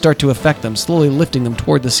 G-forces start to affect them, slowly lifting them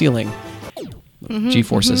toward the ceiling.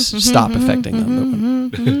 G-forces stop affecting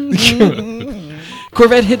them.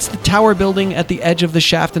 Corvette hits the tower building at the edge of the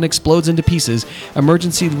shaft and explodes into pieces,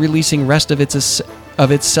 emergency releasing rest of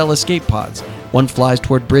its cell escape pods. One flies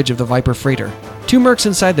toward bridge of the Viper freighter. Two mercs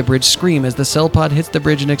inside the bridge scream as the cell pod hits the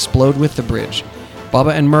bridge and explode with the bridge.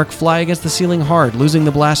 Bubba and Merc fly against the ceiling hard, losing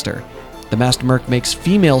the blaster. The masked merc makes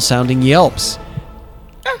female-sounding yelps.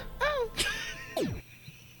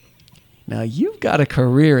 Now you've got a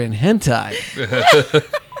career in hentai.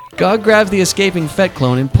 Gog grabs the escaping Fett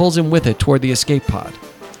clone and pulls him with it toward the escape pod.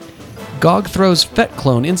 Gog throws Fett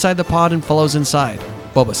clone inside the pod and follows inside.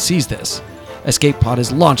 Bubba sees this. Escape pod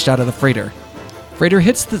is launched out of the freighter. Freighter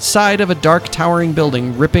hits the side of a dark towering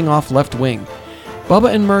building, ripping off left wing.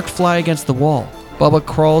 Bubba and Merc fly against the wall. Bubba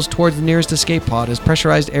crawls towards the nearest escape pod as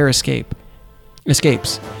pressurized air escapes.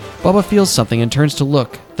 Bubba feels something and turns to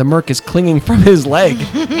look. The Merc is clinging from his leg.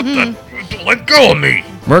 Let go of me!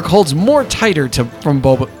 Merc holds more tighter from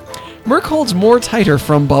Bubba's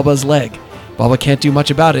leg. Bubba can't do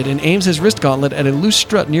much about it and aims his wrist gauntlet at a loose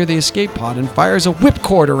strut near the escape pod and fires a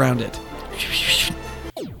whipcord around it.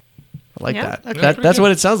 I like Yeah, that. That's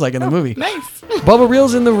what it sounds like in the movie. Nice. Bubba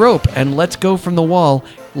reels in the rope and lets go from the wall,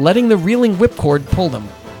 letting the reeling whipcord pull them.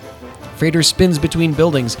 Freighter spins between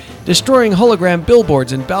buildings, destroying hologram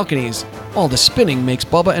billboards and balconies. All the spinning makes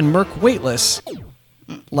Bubba and Merc weightless.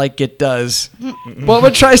 Like it does.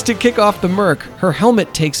 Bubba tries to kick off the Merc. Her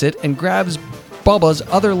helmet takes it and grabs Bubba's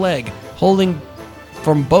other leg, holding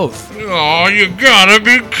from both. Oh, you gotta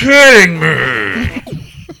be kidding me!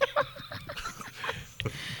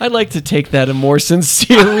 I'd like to take that a more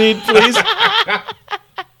sincere read, please.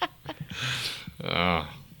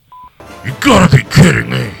 You gotta be kidding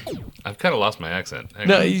me! I've kind of lost my accent. Hang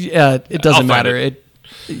No, on. it doesn't I'll find matter.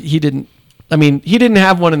 He didn't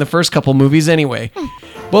have one in the first couple movies anyway.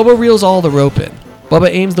 Bubba reels all the rope in. Bubba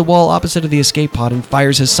aims the wall opposite of the escape pod and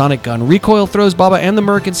fires his sonic gun. Recoil throws Bubba and the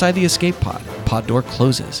Merc inside the escape pod. Pod door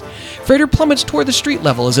closes. Freighter plummets toward the street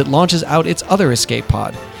level as it launches out its other escape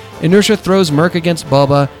pod. Inertia throws Merc against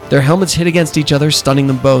Bubba. Their helmets hit against each other, stunning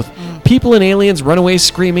them both. People and aliens run away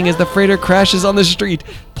screaming as the freighter crashes on the street,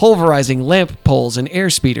 pulverizing lamp poles and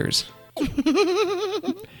air speeders.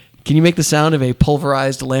 Can you make the sound of a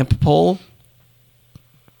pulverized lamp pole?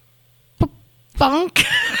 Bonk.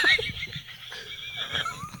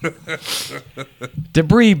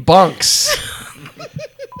 Debris bunks.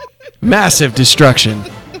 Massive destruction.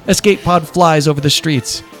 Escape pod flies over the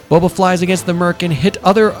streets. Bubba flies against the Merc and hit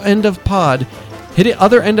other end of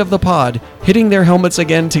the pod, hitting their helmets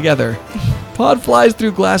again together. Pod flies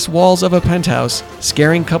through glass walls of a penthouse,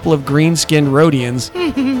 scaring a couple of green-skinned Rhodians.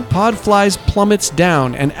 Pod flies plummets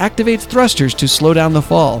down and activates thrusters to slow down the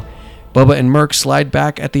fall. Bubba and Merc slide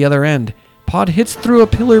back at the other end. Pod hits through a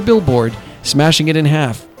pillar billboard, smashing it in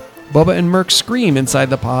half. Bubba and Merc scream inside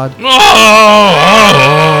the pod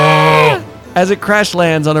as it crash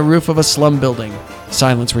lands on a roof of a slum building.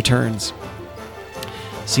 Silence returns.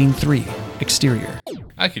 Scene 3, exterior.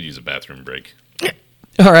 I could use a bathroom break.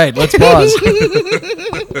 All right, let's pause.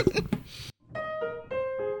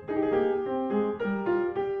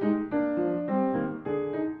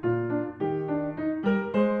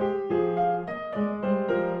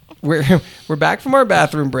 We're back from our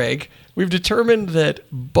bathroom break. We've determined that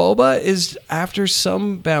Boba is after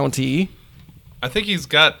some bounty. I think he's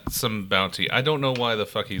got some bounty. I don't know why the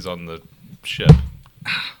fuck he's on the ship.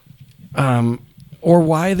 Or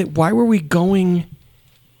why were we going?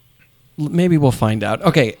 Maybe we'll find out.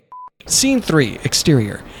 Okay, scene 3,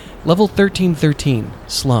 exterior. Level 1313,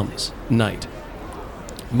 slums, night.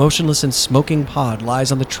 Motionless and smoking pod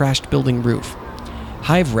lies on the trashed building roof.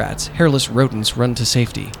 Hive rats, hairless rodents run to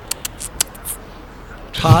safety.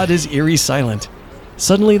 Pod is eerie silent.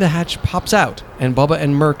 Suddenly the hatch pops out, and Bubba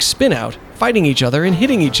and Merc spin out, fighting each other and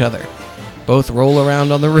hitting each other. Both roll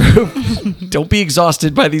around on the roof. Don't be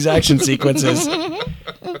exhausted by these action sequences.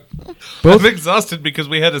 I'm exhausted because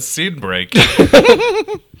we had a scene break.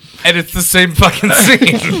 And it's the same fucking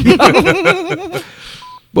scene.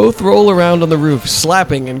 Both roll around on the roof,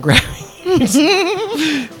 slapping and grabbing.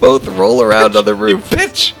 Both roll around on the roof,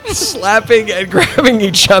 Bitch! slapping and grabbing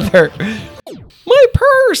each other. My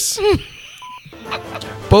purse!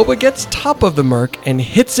 Boba gets top of the Merc and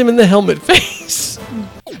hits him in the helmet face.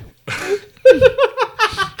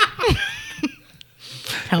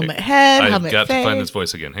 Helmet head, I've helmet got face. to find this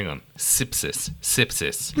voice again. Hang on. Sipsis.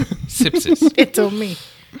 Sipsis. Sipsis. It's on me.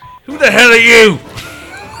 Who the hell are you?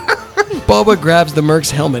 Boba grabs the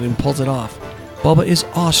Merc's helmet and pulls it off. Boba is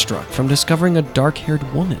awestruck from discovering a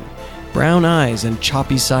dark-haired woman, brown eyes and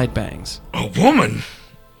choppy side bangs. A woman?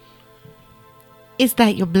 Is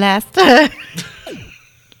that your blaster?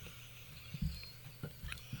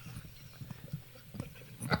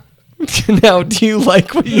 Now, do you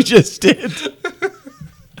like what you just did?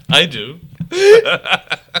 I do.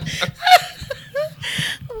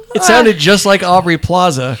 It sounded just like Aubrey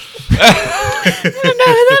Plaza. I don't know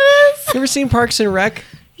who that is. You ever seen Parks and Rec?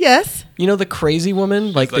 Yes. You know the crazy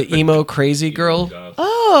woman? Like the emo crazy girl?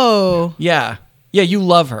 Oh. Yeah. Yeah, you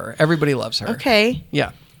love her. Everybody loves her. Okay.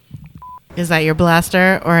 Yeah. Is that your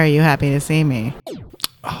blaster, or are you happy to see me?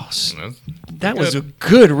 Oh, That's that was a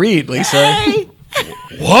good read, Lisa. Hey.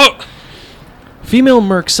 What? Female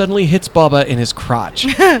Merc suddenly hits Bubba in his crotch.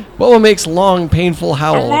 Bubba makes long, painful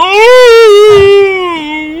howl.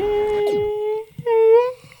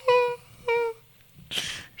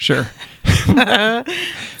 Sure.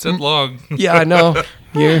 It's long. Yeah, I know.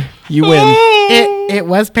 You win. It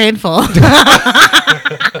was painful.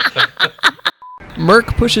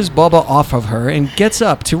 Merc pushes Bubba off of her and gets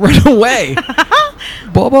up to run away.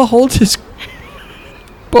 Bubba holds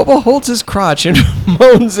his crotch and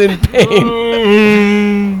moans in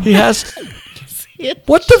pain. He has...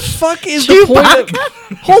 What the fuck is the point of...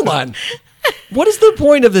 Hold on. What is the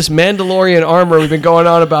point of this Mandalorian armor we've been going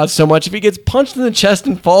on about so much if he gets punched in the chest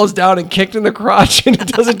and falls down and kicked in the crotch and it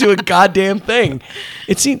doesn't do a goddamn thing?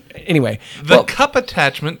 It seems... Anyway. The cup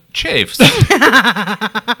attachment chafes.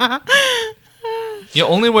 You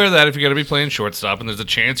only wear that if you're going to be playing shortstop and there's a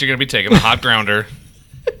chance you're going to be taking a hot grounder.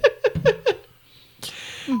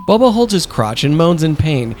 Bubba holds his crotch and moans in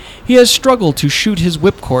pain. He has struggled to shoot his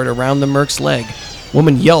whipcord around the merc's leg.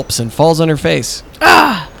 Woman yelps and falls on her face.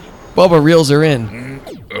 Bubba reels her in.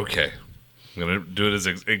 Okay. I'm going to do it as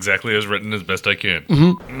exactly as written as best I can.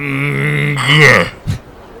 Yeah.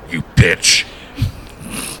 You bitch.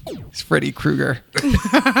 It's Freddy Krueger.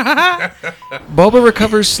 Bubba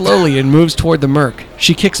recovers slowly and moves toward the merc.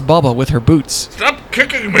 She kicks Bubba with her boots. Stop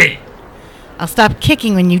kicking me. I'll stop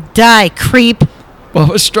kicking when you die, creep.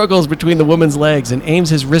 Bubba struggles between the woman's legs and aims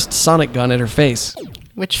his wrist sonic gun at her face.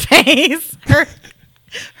 Which face? Her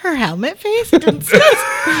helmet face? Didn't specify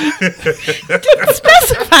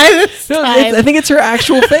this No, time. I think it's her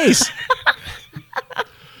actual face.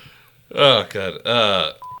 Oh,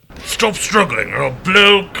 God. Stop struggling or I'll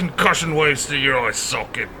blow concussion waves through your eye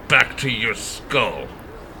socket back to your skull.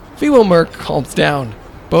 Female merc calms down.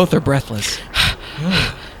 Both are breathless.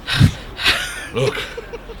 Look,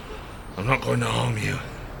 I'm not going to harm you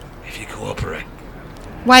if you cooperate.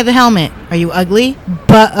 Why the helmet? Are you ugly?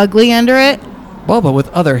 Butt ugly under it? Bubba, with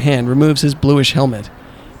other hand, removes his bluish helmet.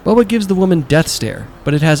 Bubba gives the woman death stare,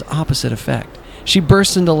 but it has opposite effect. She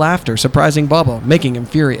bursts into laughter, surprising Bubba, making him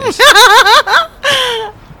furious.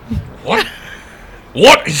 What?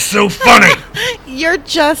 What is so funny? You're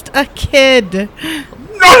just a kid.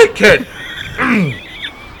 Not a kid.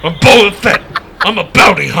 I'm Boba Fett. I'm a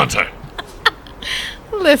bounty hunter.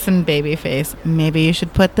 Listen, babyface, maybe you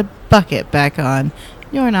should put the bucket back on.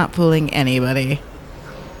 You're not fooling anybody.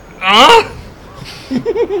 Huh?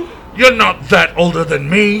 You're not that older than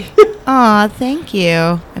me. Aw, thank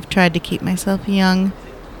you. I've tried to keep myself young.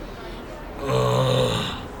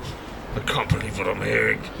 I can't believe what I'm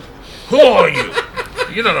hearing. Who are you?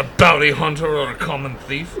 You're not a bounty hunter or a common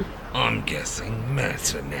thief. I'm guessing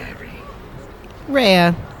mercenary.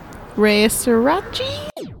 Rhea Sriracha?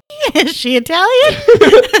 Is she Italian?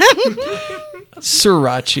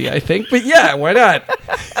 Sriracha, I think, but yeah, why not?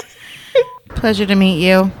 Pleasure to meet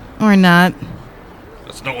you. Or not.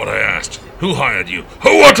 That's not what I asked. Who hired you?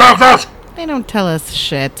 Who attacked us? They don't tell us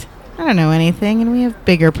shit. I don't know anything, and we have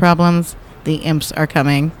bigger problems. The imps are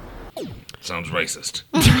coming. Sounds racist.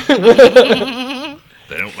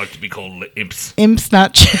 They don't like to be called imps. Imps,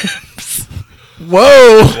 not chips.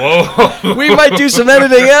 Whoa! Whoa. We might do some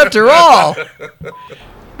editing after all!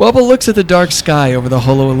 Bubba looks at the dark sky over the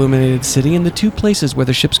holo-illuminated city and the two places where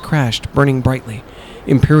the ships crashed, burning brightly.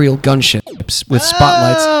 Imperial gunships with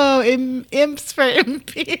spotlights. Oh, imps for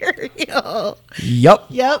Imperial. Yup.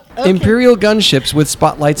 Yep. Okay. Imperial gunships with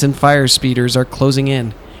spotlights and fire speeders are closing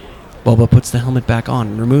in. Bubba puts the helmet back on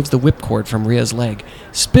and removes the whipcord from Rhea's leg,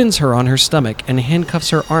 spins her on her stomach, and handcuffs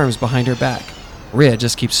her arms behind her back. Rhea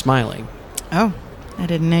just keeps smiling. Oh, I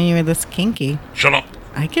didn't know you were this kinky. Shut up.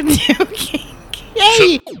 I can do kinky.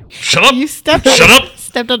 Yay! Shut up. You stepped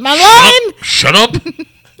on my line. Shut up.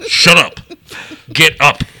 Shut up. Get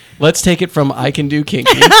up. Let's take it from I can do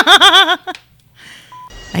kinky. I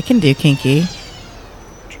can do kinky.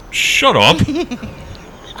 Shut up.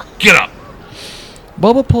 Get up.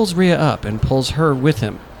 Bubba pulls Rhea up and pulls her with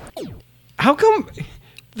him. How come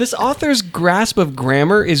this author's grasp of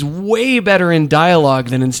grammar is way better in dialogue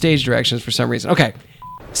than in stage directions for some reason? Okay.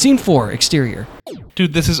 Scene 4, exterior.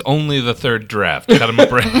 Dude, this is only the third draft. Cut him a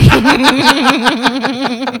break.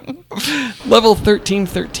 Level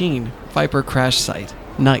 1313, Viper crash site.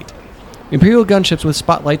 Night. Imperial gunships with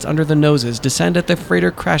spotlights under the noses descend at the freighter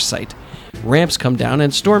crash site. Ramps come down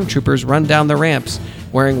and stormtroopers run down the ramps,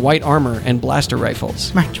 wearing white armor and blaster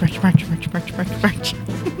rifles. March. Create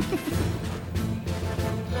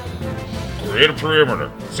a perimeter.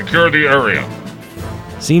 Secure the area.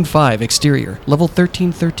 Scene 5, exterior. Level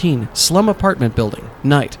 1313, slum apartment building.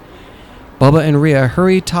 Night. Bubba and Rhea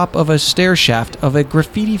hurry top of a stair shaft of a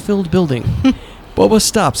graffiti-filled building. Bubba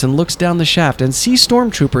stops and looks down the shaft and sees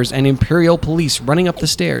stormtroopers and Imperial police running up the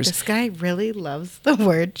stairs. This guy really loves the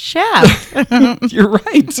word shaft. You're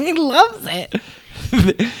right. He loves it.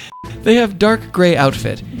 They have dark gray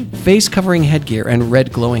outfit, face-covering headgear, and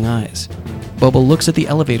red glowing eyes. Boba looks at the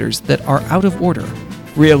elevators that are out of order.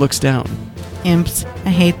 Rhea looks down. Imps. I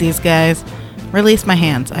hate these guys. Release my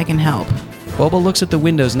hands. I can help. Boba looks at the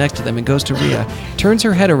windows next to them and goes to Rhea, turns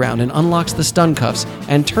her head around and unlocks the stun cuffs,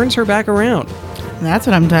 and turns her back around. That's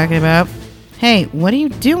what I'm talking about. Hey, what are you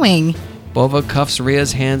doing? Boba cuffs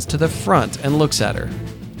Rhea's hands to the front and looks at her.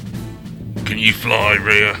 Can you fly,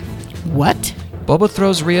 Rhea? What? Boba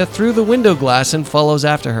throws Rhea through the window glass and follows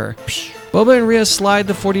after her. Boba and Rhea slide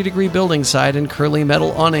the 40-degree building side and curly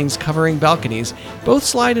metal awnings covering balconies. Both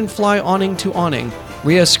slide and fly awning to awning.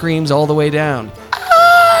 Rhea screams all the way down.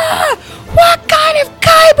 Ah! What kind of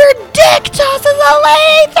Kyber dick tosses a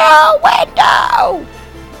lady through a window?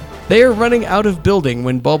 They are running out of building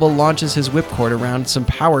when Boba launches his whipcord around some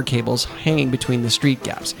power cables hanging between the street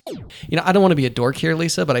gaps. You know, I don't want to be a dork here,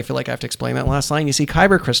 Lisa, but I feel like I have to explain that last line. You see,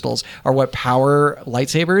 Kyber crystals are what power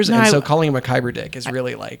lightsabers, and so calling him a Kyber dick is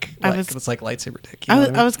really it's like lightsaber dick. You know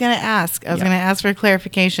I was going to ask. I was going to ask for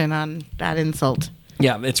clarification on that insult.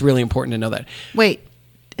 Yeah, it's really important to know that. Wait,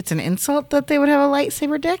 it's an insult that they would have a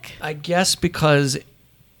lightsaber dick? I guess because,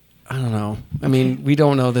 I don't know. I mean, we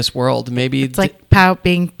don't know this world. Maybe it's like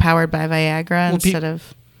being powered by Viagra instead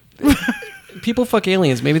of... People fuck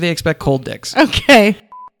aliens. Maybe they expect cold dicks. Okay.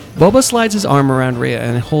 Boba slides his arm around Rhea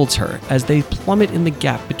and holds her as they plummet in the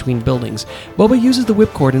gap between buildings. Boba uses the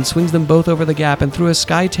whipcord and swings them both over the gap and through a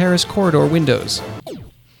sky terrace corridor windows.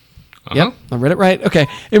 Yep, I read it right. Okay.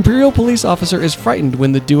 Imperial police officer is frightened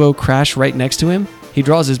when the duo crash right next to him. He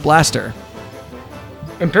draws his blaster.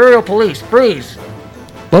 Imperial police, freeze!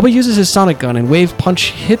 Boba uses his sonic gun and wave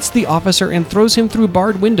punch hits the officer and throws him through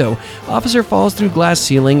barred window. Officer falls through glass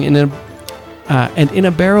ceiling and in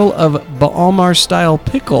a barrel of Ba'almar-style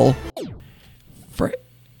pickle.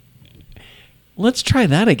 Let's try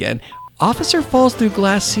that again. Officer falls through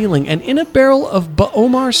glass ceiling and in a barrel of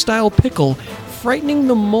Ba'almar-style pickle, frightening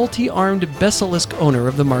the multi-armed basilisk owner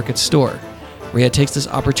of the market store. Rhea takes this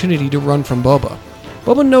opportunity to run from Boba.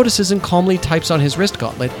 Boba notices and calmly types on his wrist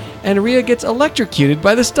gauntlet, and Rhea gets electrocuted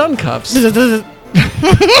by the stun cuffs.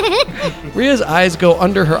 Rhea's eyes go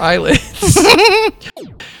under her eyelids.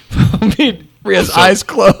 I mean, Rhea's eyes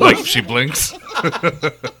close. Like she blinks.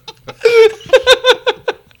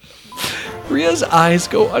 Rhea's eyes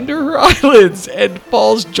go under her eyelids and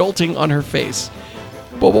falls jolting on her face.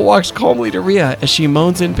 Boba walks calmly to Rhea as she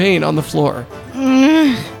moans in pain on the floor.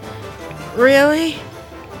 Really?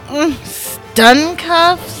 Stun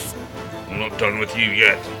cuffs? I'm not done with you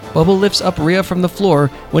yet. Boba lifts up Rhea from the floor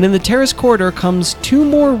when in the terrace corridor comes two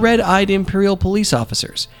more red-eyed Imperial police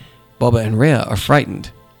officers. Boba and Rhea are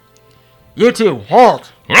frightened. You two,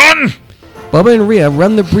 halt! Run! Boba and Rhea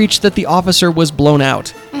run the breach that the officer was blown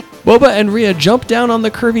out. Boba and Rhea jump down on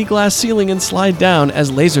the curvy glass ceiling and slide down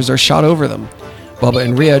as lasers are shot over them. Boba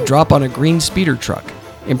and Rhea drop on a green speeder truck.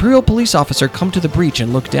 Imperial police officer come to the breach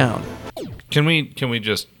and look down. Can we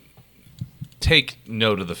just take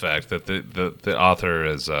note of the fact that the author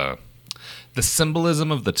is the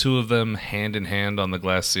symbolism of the two of them hand in hand on the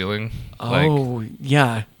glass ceiling?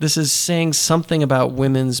 Yeah. This is saying something about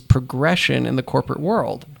women's progression in the corporate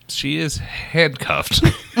world. She is handcuffed.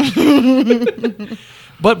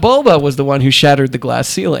 But Boba was the one who shattered the glass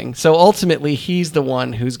ceiling. So ultimately, he's the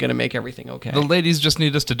one who's going to make everything okay. The ladies just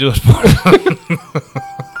need us to do it for them.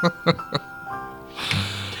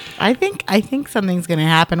 I think something's gonna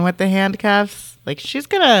happen with the handcuffs. Like she's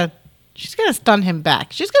gonna stun him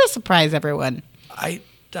back. She's gonna surprise everyone. I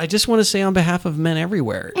just want to say on behalf of men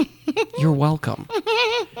everywhere, you're welcome.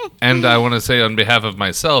 And I want to say on behalf of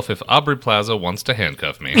myself, if Aubrey Plaza wants to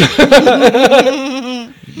handcuff me,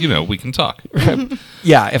 we can talk.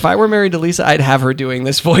 Yeah, if I were married to Lisa, I'd have her doing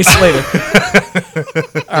this voice later.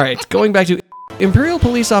 All right, going back to Imperial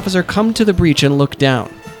police officer come to the breach and look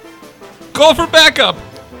down. Call for backup.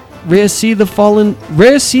 Rhea sees the fallen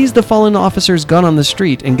officer's gun on the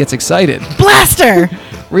street and gets excited. Blaster!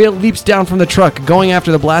 Rhea leaps down from the truck, going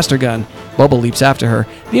after the blaster gun. Boba leaps after her.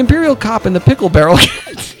 The Imperial cop in the pickle barrel.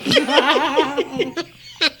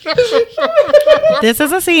 This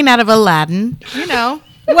is a scene out of Aladdin.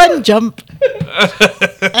 One jump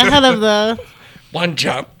ahead of the... One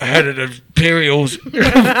jump ahead of the Imperials.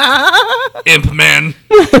 Imp man.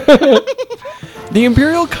 The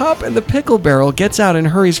Imperial cop in the pickle barrel gets out and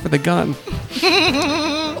hurries for the gun.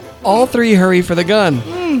 All three hurry for the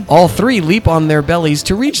gun. All three leap on their bellies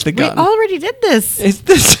to reach the gun. We already did this. Is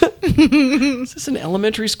this an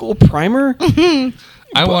elementary school primer?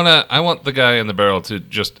 I want the guy in the barrel to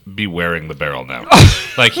just be wearing the barrel now.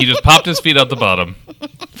 Like he just popped his feet out the bottom.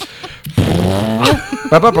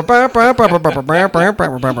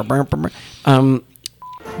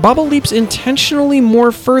 Baba leaps intentionally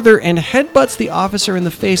more further and headbutts the officer in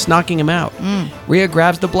the face, knocking him out. Rhea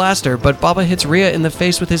grabs the blaster, but Baba hits Rhea in the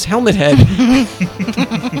face with his helmet head.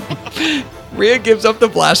 Rhea gives up the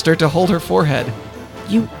blaster to hold her forehead.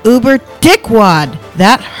 You uber dickwad.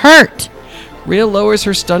 That hurt. Rhea lowers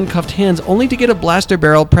her stun-cuffed hands only to get a blaster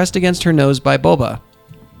barrel pressed against her nose by Boba.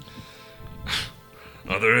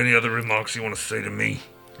 Are there any other remarks you want to say to me?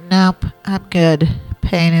 Nope, I'm good.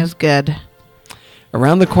 Pain is good.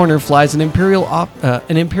 Around the corner flies an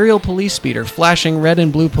Imperial police speeder, flashing red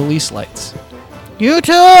and blue police lights. You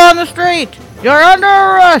two on the street. You're under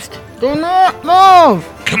arrest. Do not move.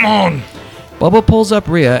 Come on! Bubba pulls up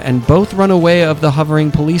Rhea, and both run away of the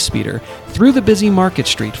hovering police speeder through the busy market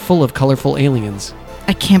street full of colorful aliens.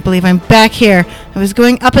 I can't believe I'm back here. I was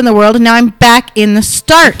going up in the world, and now I'm back in the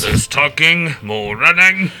start. Less talking, more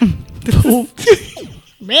running.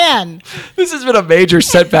 Man. This has been a major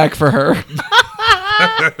setback for her.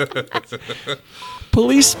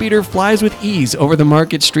 Police speeder flies with ease over the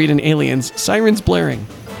market street and aliens, sirens blaring.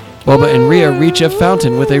 Boba and Rhea reach a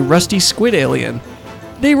fountain with a rusty squid alien.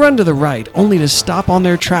 They run to the right, only to stop on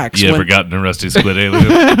their tracks. You ever gotten a rusty squid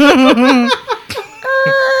alien?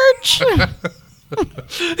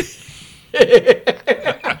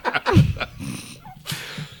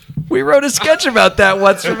 We wrote a sketch about that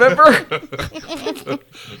once, remember?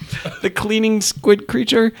 The cleaning squid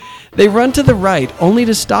creature. They run to the right, only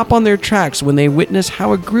to stop on their tracks when they witness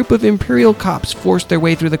how a group of Imperial cops force their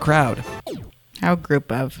way through the crowd. How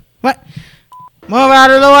group of? What? Move out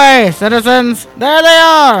of the way, citizens. There they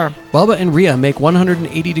are. Bubba and Rhea make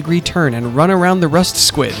 180-degree turn and run around the rust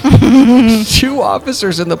squid. Two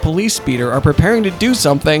officers in the police speeder are preparing to do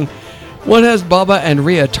something. One has Bubba and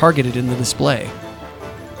Rhea targeted in the display.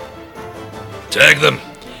 Tag them.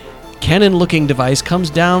 Cannon-looking device comes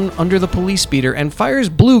down under the police speeder and fires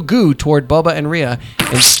blue goo toward Bubba and Rhea,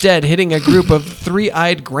 instead hitting a group of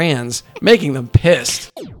three-eyed grands, making them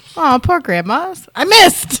pissed. Oh, poor grandmas. I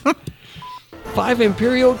missed. 5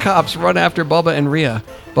 Imperial cops run after Bubba and Rhea.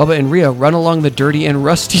 Bubba and Rhea run along the dirty and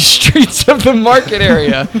rusty streets of the market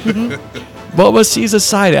area. Bubba sees a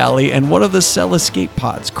side alley, and one of the cell escape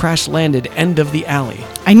pods crash-landed end of the alley.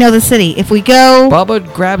 I know the city. If we go...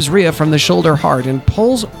 Bubba grabs Rhea from the shoulder hard and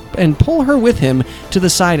pull her with him to the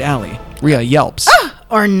side alley. Rhea yelps.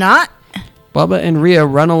 Or not. Bubba and Rhea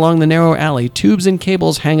run along the narrow alley. Tubes and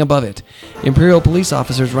cables hang above it. Imperial police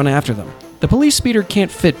officers run after them. The police speeder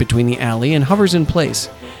can't fit between the alley and hovers in place.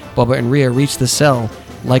 Bubba and Rhea reach the cell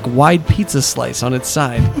like wide pizza slice on its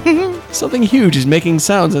side. Something huge is making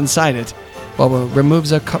sounds inside it. Bubba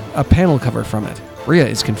removes a panel cover from it. Rhea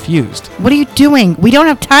is confused. What are you doing? We don't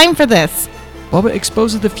have time for this. Bubba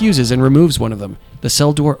exposes the fuses and removes one of them. The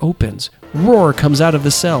cell door opens. Roar comes out of the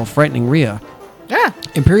cell, frightening Rhea. Ah.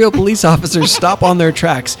 Imperial police officers stop on their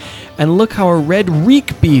tracks, and look how a red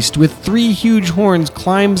reek beast with 3 huge horns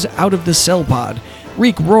climbs out of the cell pod.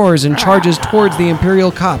 Reek roars and charges towards the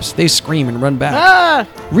Imperial cops. They scream and run back. Ah.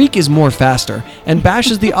 Reek is more faster, and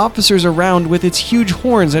bashes the officers around with its huge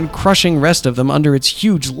horns and crushing rest of them under its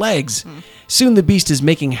huge legs. Soon the beast is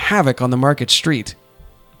making havoc on the market street.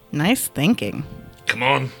 Nice thinking. Come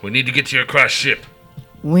on, we need to get to your crashed ship.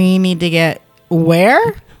 We need to get...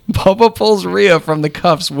 Where? Bubba pulls Rhea from the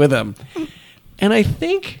cuffs with him. And I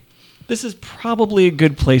think this is probably a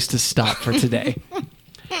good place to stop for today.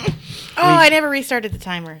 I never restarted the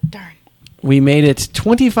timer. Darn. We made it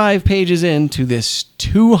 25 pages into this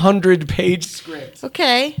 200-page script.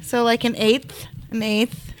 Okay, so like an eighth.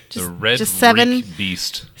 The red just 7 Reek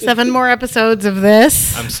beast. 7 more episodes of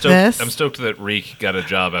this. I'm stoked. This. I'm stoked that Reek got a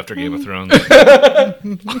job after Game of Thrones.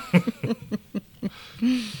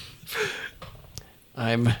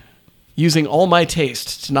 I'm using all my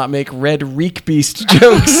taste to not make red reek beast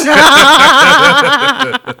jokes.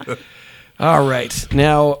 All right.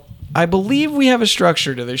 Now, I believe we have a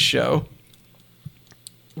structure to this show,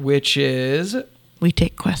 which is... We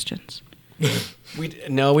take questions.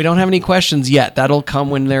 No, we don't have any questions yet. That'll come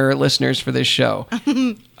when there are listeners for this show.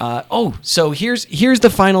 So here's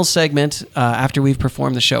the final segment after we've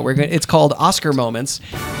performed the show. It's called Oscar Moments.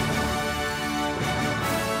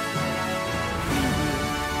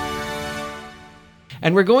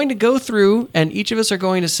 And we're going to go through, and each of us are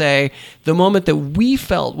going to say the moment that we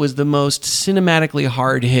felt was the most cinematically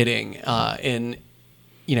hard-hitting in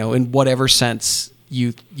whatever sense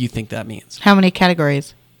you think that means. How many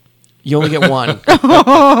categories? You only get one.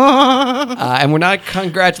 And we're not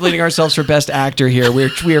congratulating ourselves for best actor here.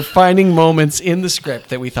 We are finding moments in the script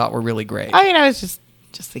that we thought were really great. I mean, I was just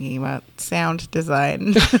thinking about sound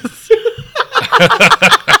design.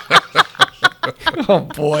 Oh,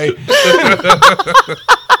 boy.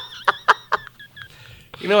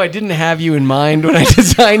 You know, I didn't have you in mind when I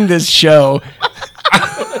designed this show.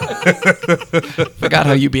 Forgot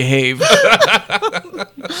how you behave.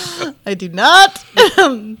 I do not.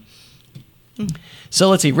 So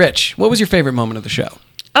let's see, Rich, what was your favorite moment of the show?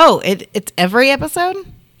 Oh, it's every episode?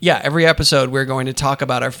 Yeah, every episode we're going to talk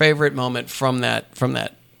about our favorite moment from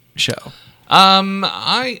that show.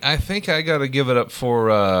 I think I gotta give it up for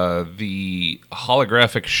the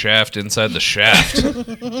holographic shaft inside the shaft.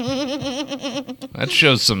 That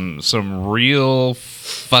shows some real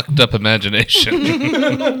fucked up imagination.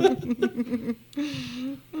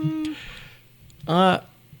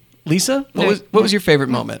 Lisa, what was your favorite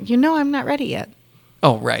moment? You know I'm not ready yet.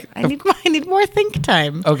 Oh, right. I need more think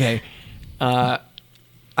time. Okay.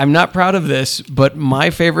 I'm not proud of this, but my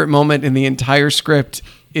favorite moment in the entire script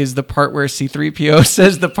is the part where C-3PO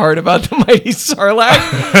says the part about the mighty Sarlacc.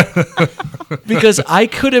 Because I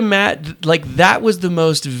could imagine, like, that was the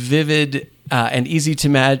most vivid and easy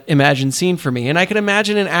to imagine scene for me. And I could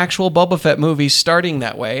imagine an actual Boba Fett movie starting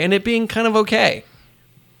that way and it being kind of okay.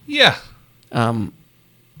 Yeah. You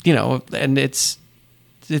know, and it's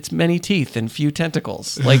many teeth and few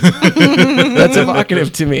tentacles. Like, that's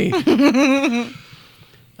evocative to me.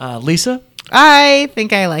 Lisa? I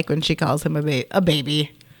think I like when she calls him a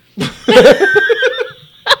baby.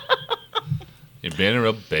 You're being a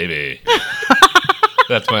real baby.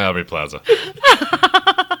 That's my Aubrey Plaza.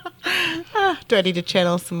 Do I need to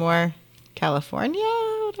channel some more California?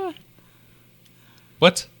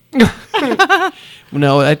 What?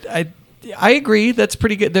 No, I agree. That's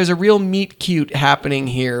pretty good. There's a real meet cute happening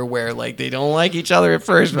here where, like, they don't like each other at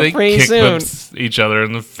first, but They pretty kick soon. bumps each other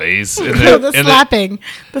in the face. In The slapping.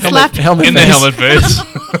 The slapping. Helmet in the face. helmet face.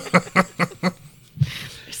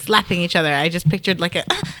 Slapping each other. I just pictured like a...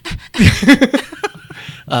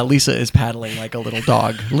 Lisa is paddling like a little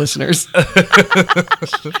dog, listeners.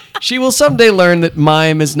 She will someday learn that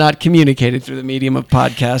mime is not communicated through the medium of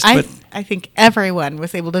podcast, but I think everyone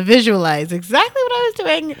was able to visualize exactly what I was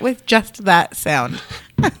doing with just that sound.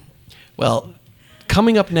 well,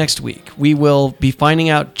 coming up next week, we will be finding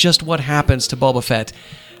out just what happens to Boba Fett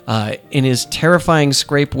in his terrifying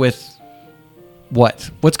scrape with what?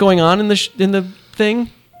 What's going on in the thing?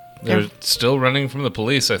 They're still running from the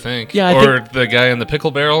police, I think. Yeah, or the guy in the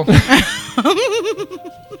pickle barrel.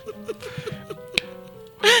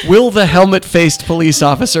 Will the helmet-faced police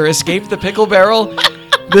officer escape the pickle barrel?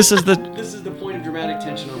 This is the point of dramatic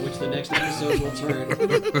tension on which the next episode will turn.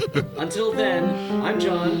 Until then, I'm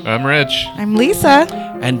John. I'm Rich. I'm Lisa.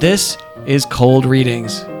 And this is Cold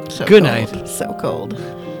Readings. So Good cold. night. So cold.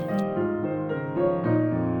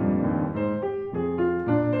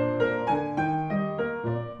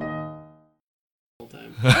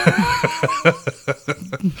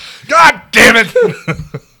 God damn it!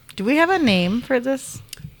 Do we have a name for this?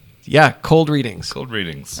 Yeah, Cold Readings. Cold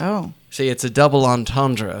readings. Oh. See, it's a double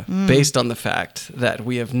entendre based on the fact that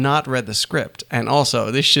we have not read the script. And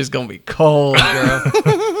also, this shit's gonna be cold, girl.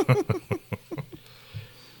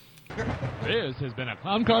 This has been a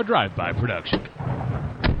Clown Car Drive-By production.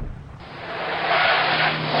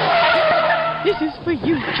 This is for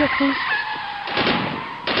you, Chuckles.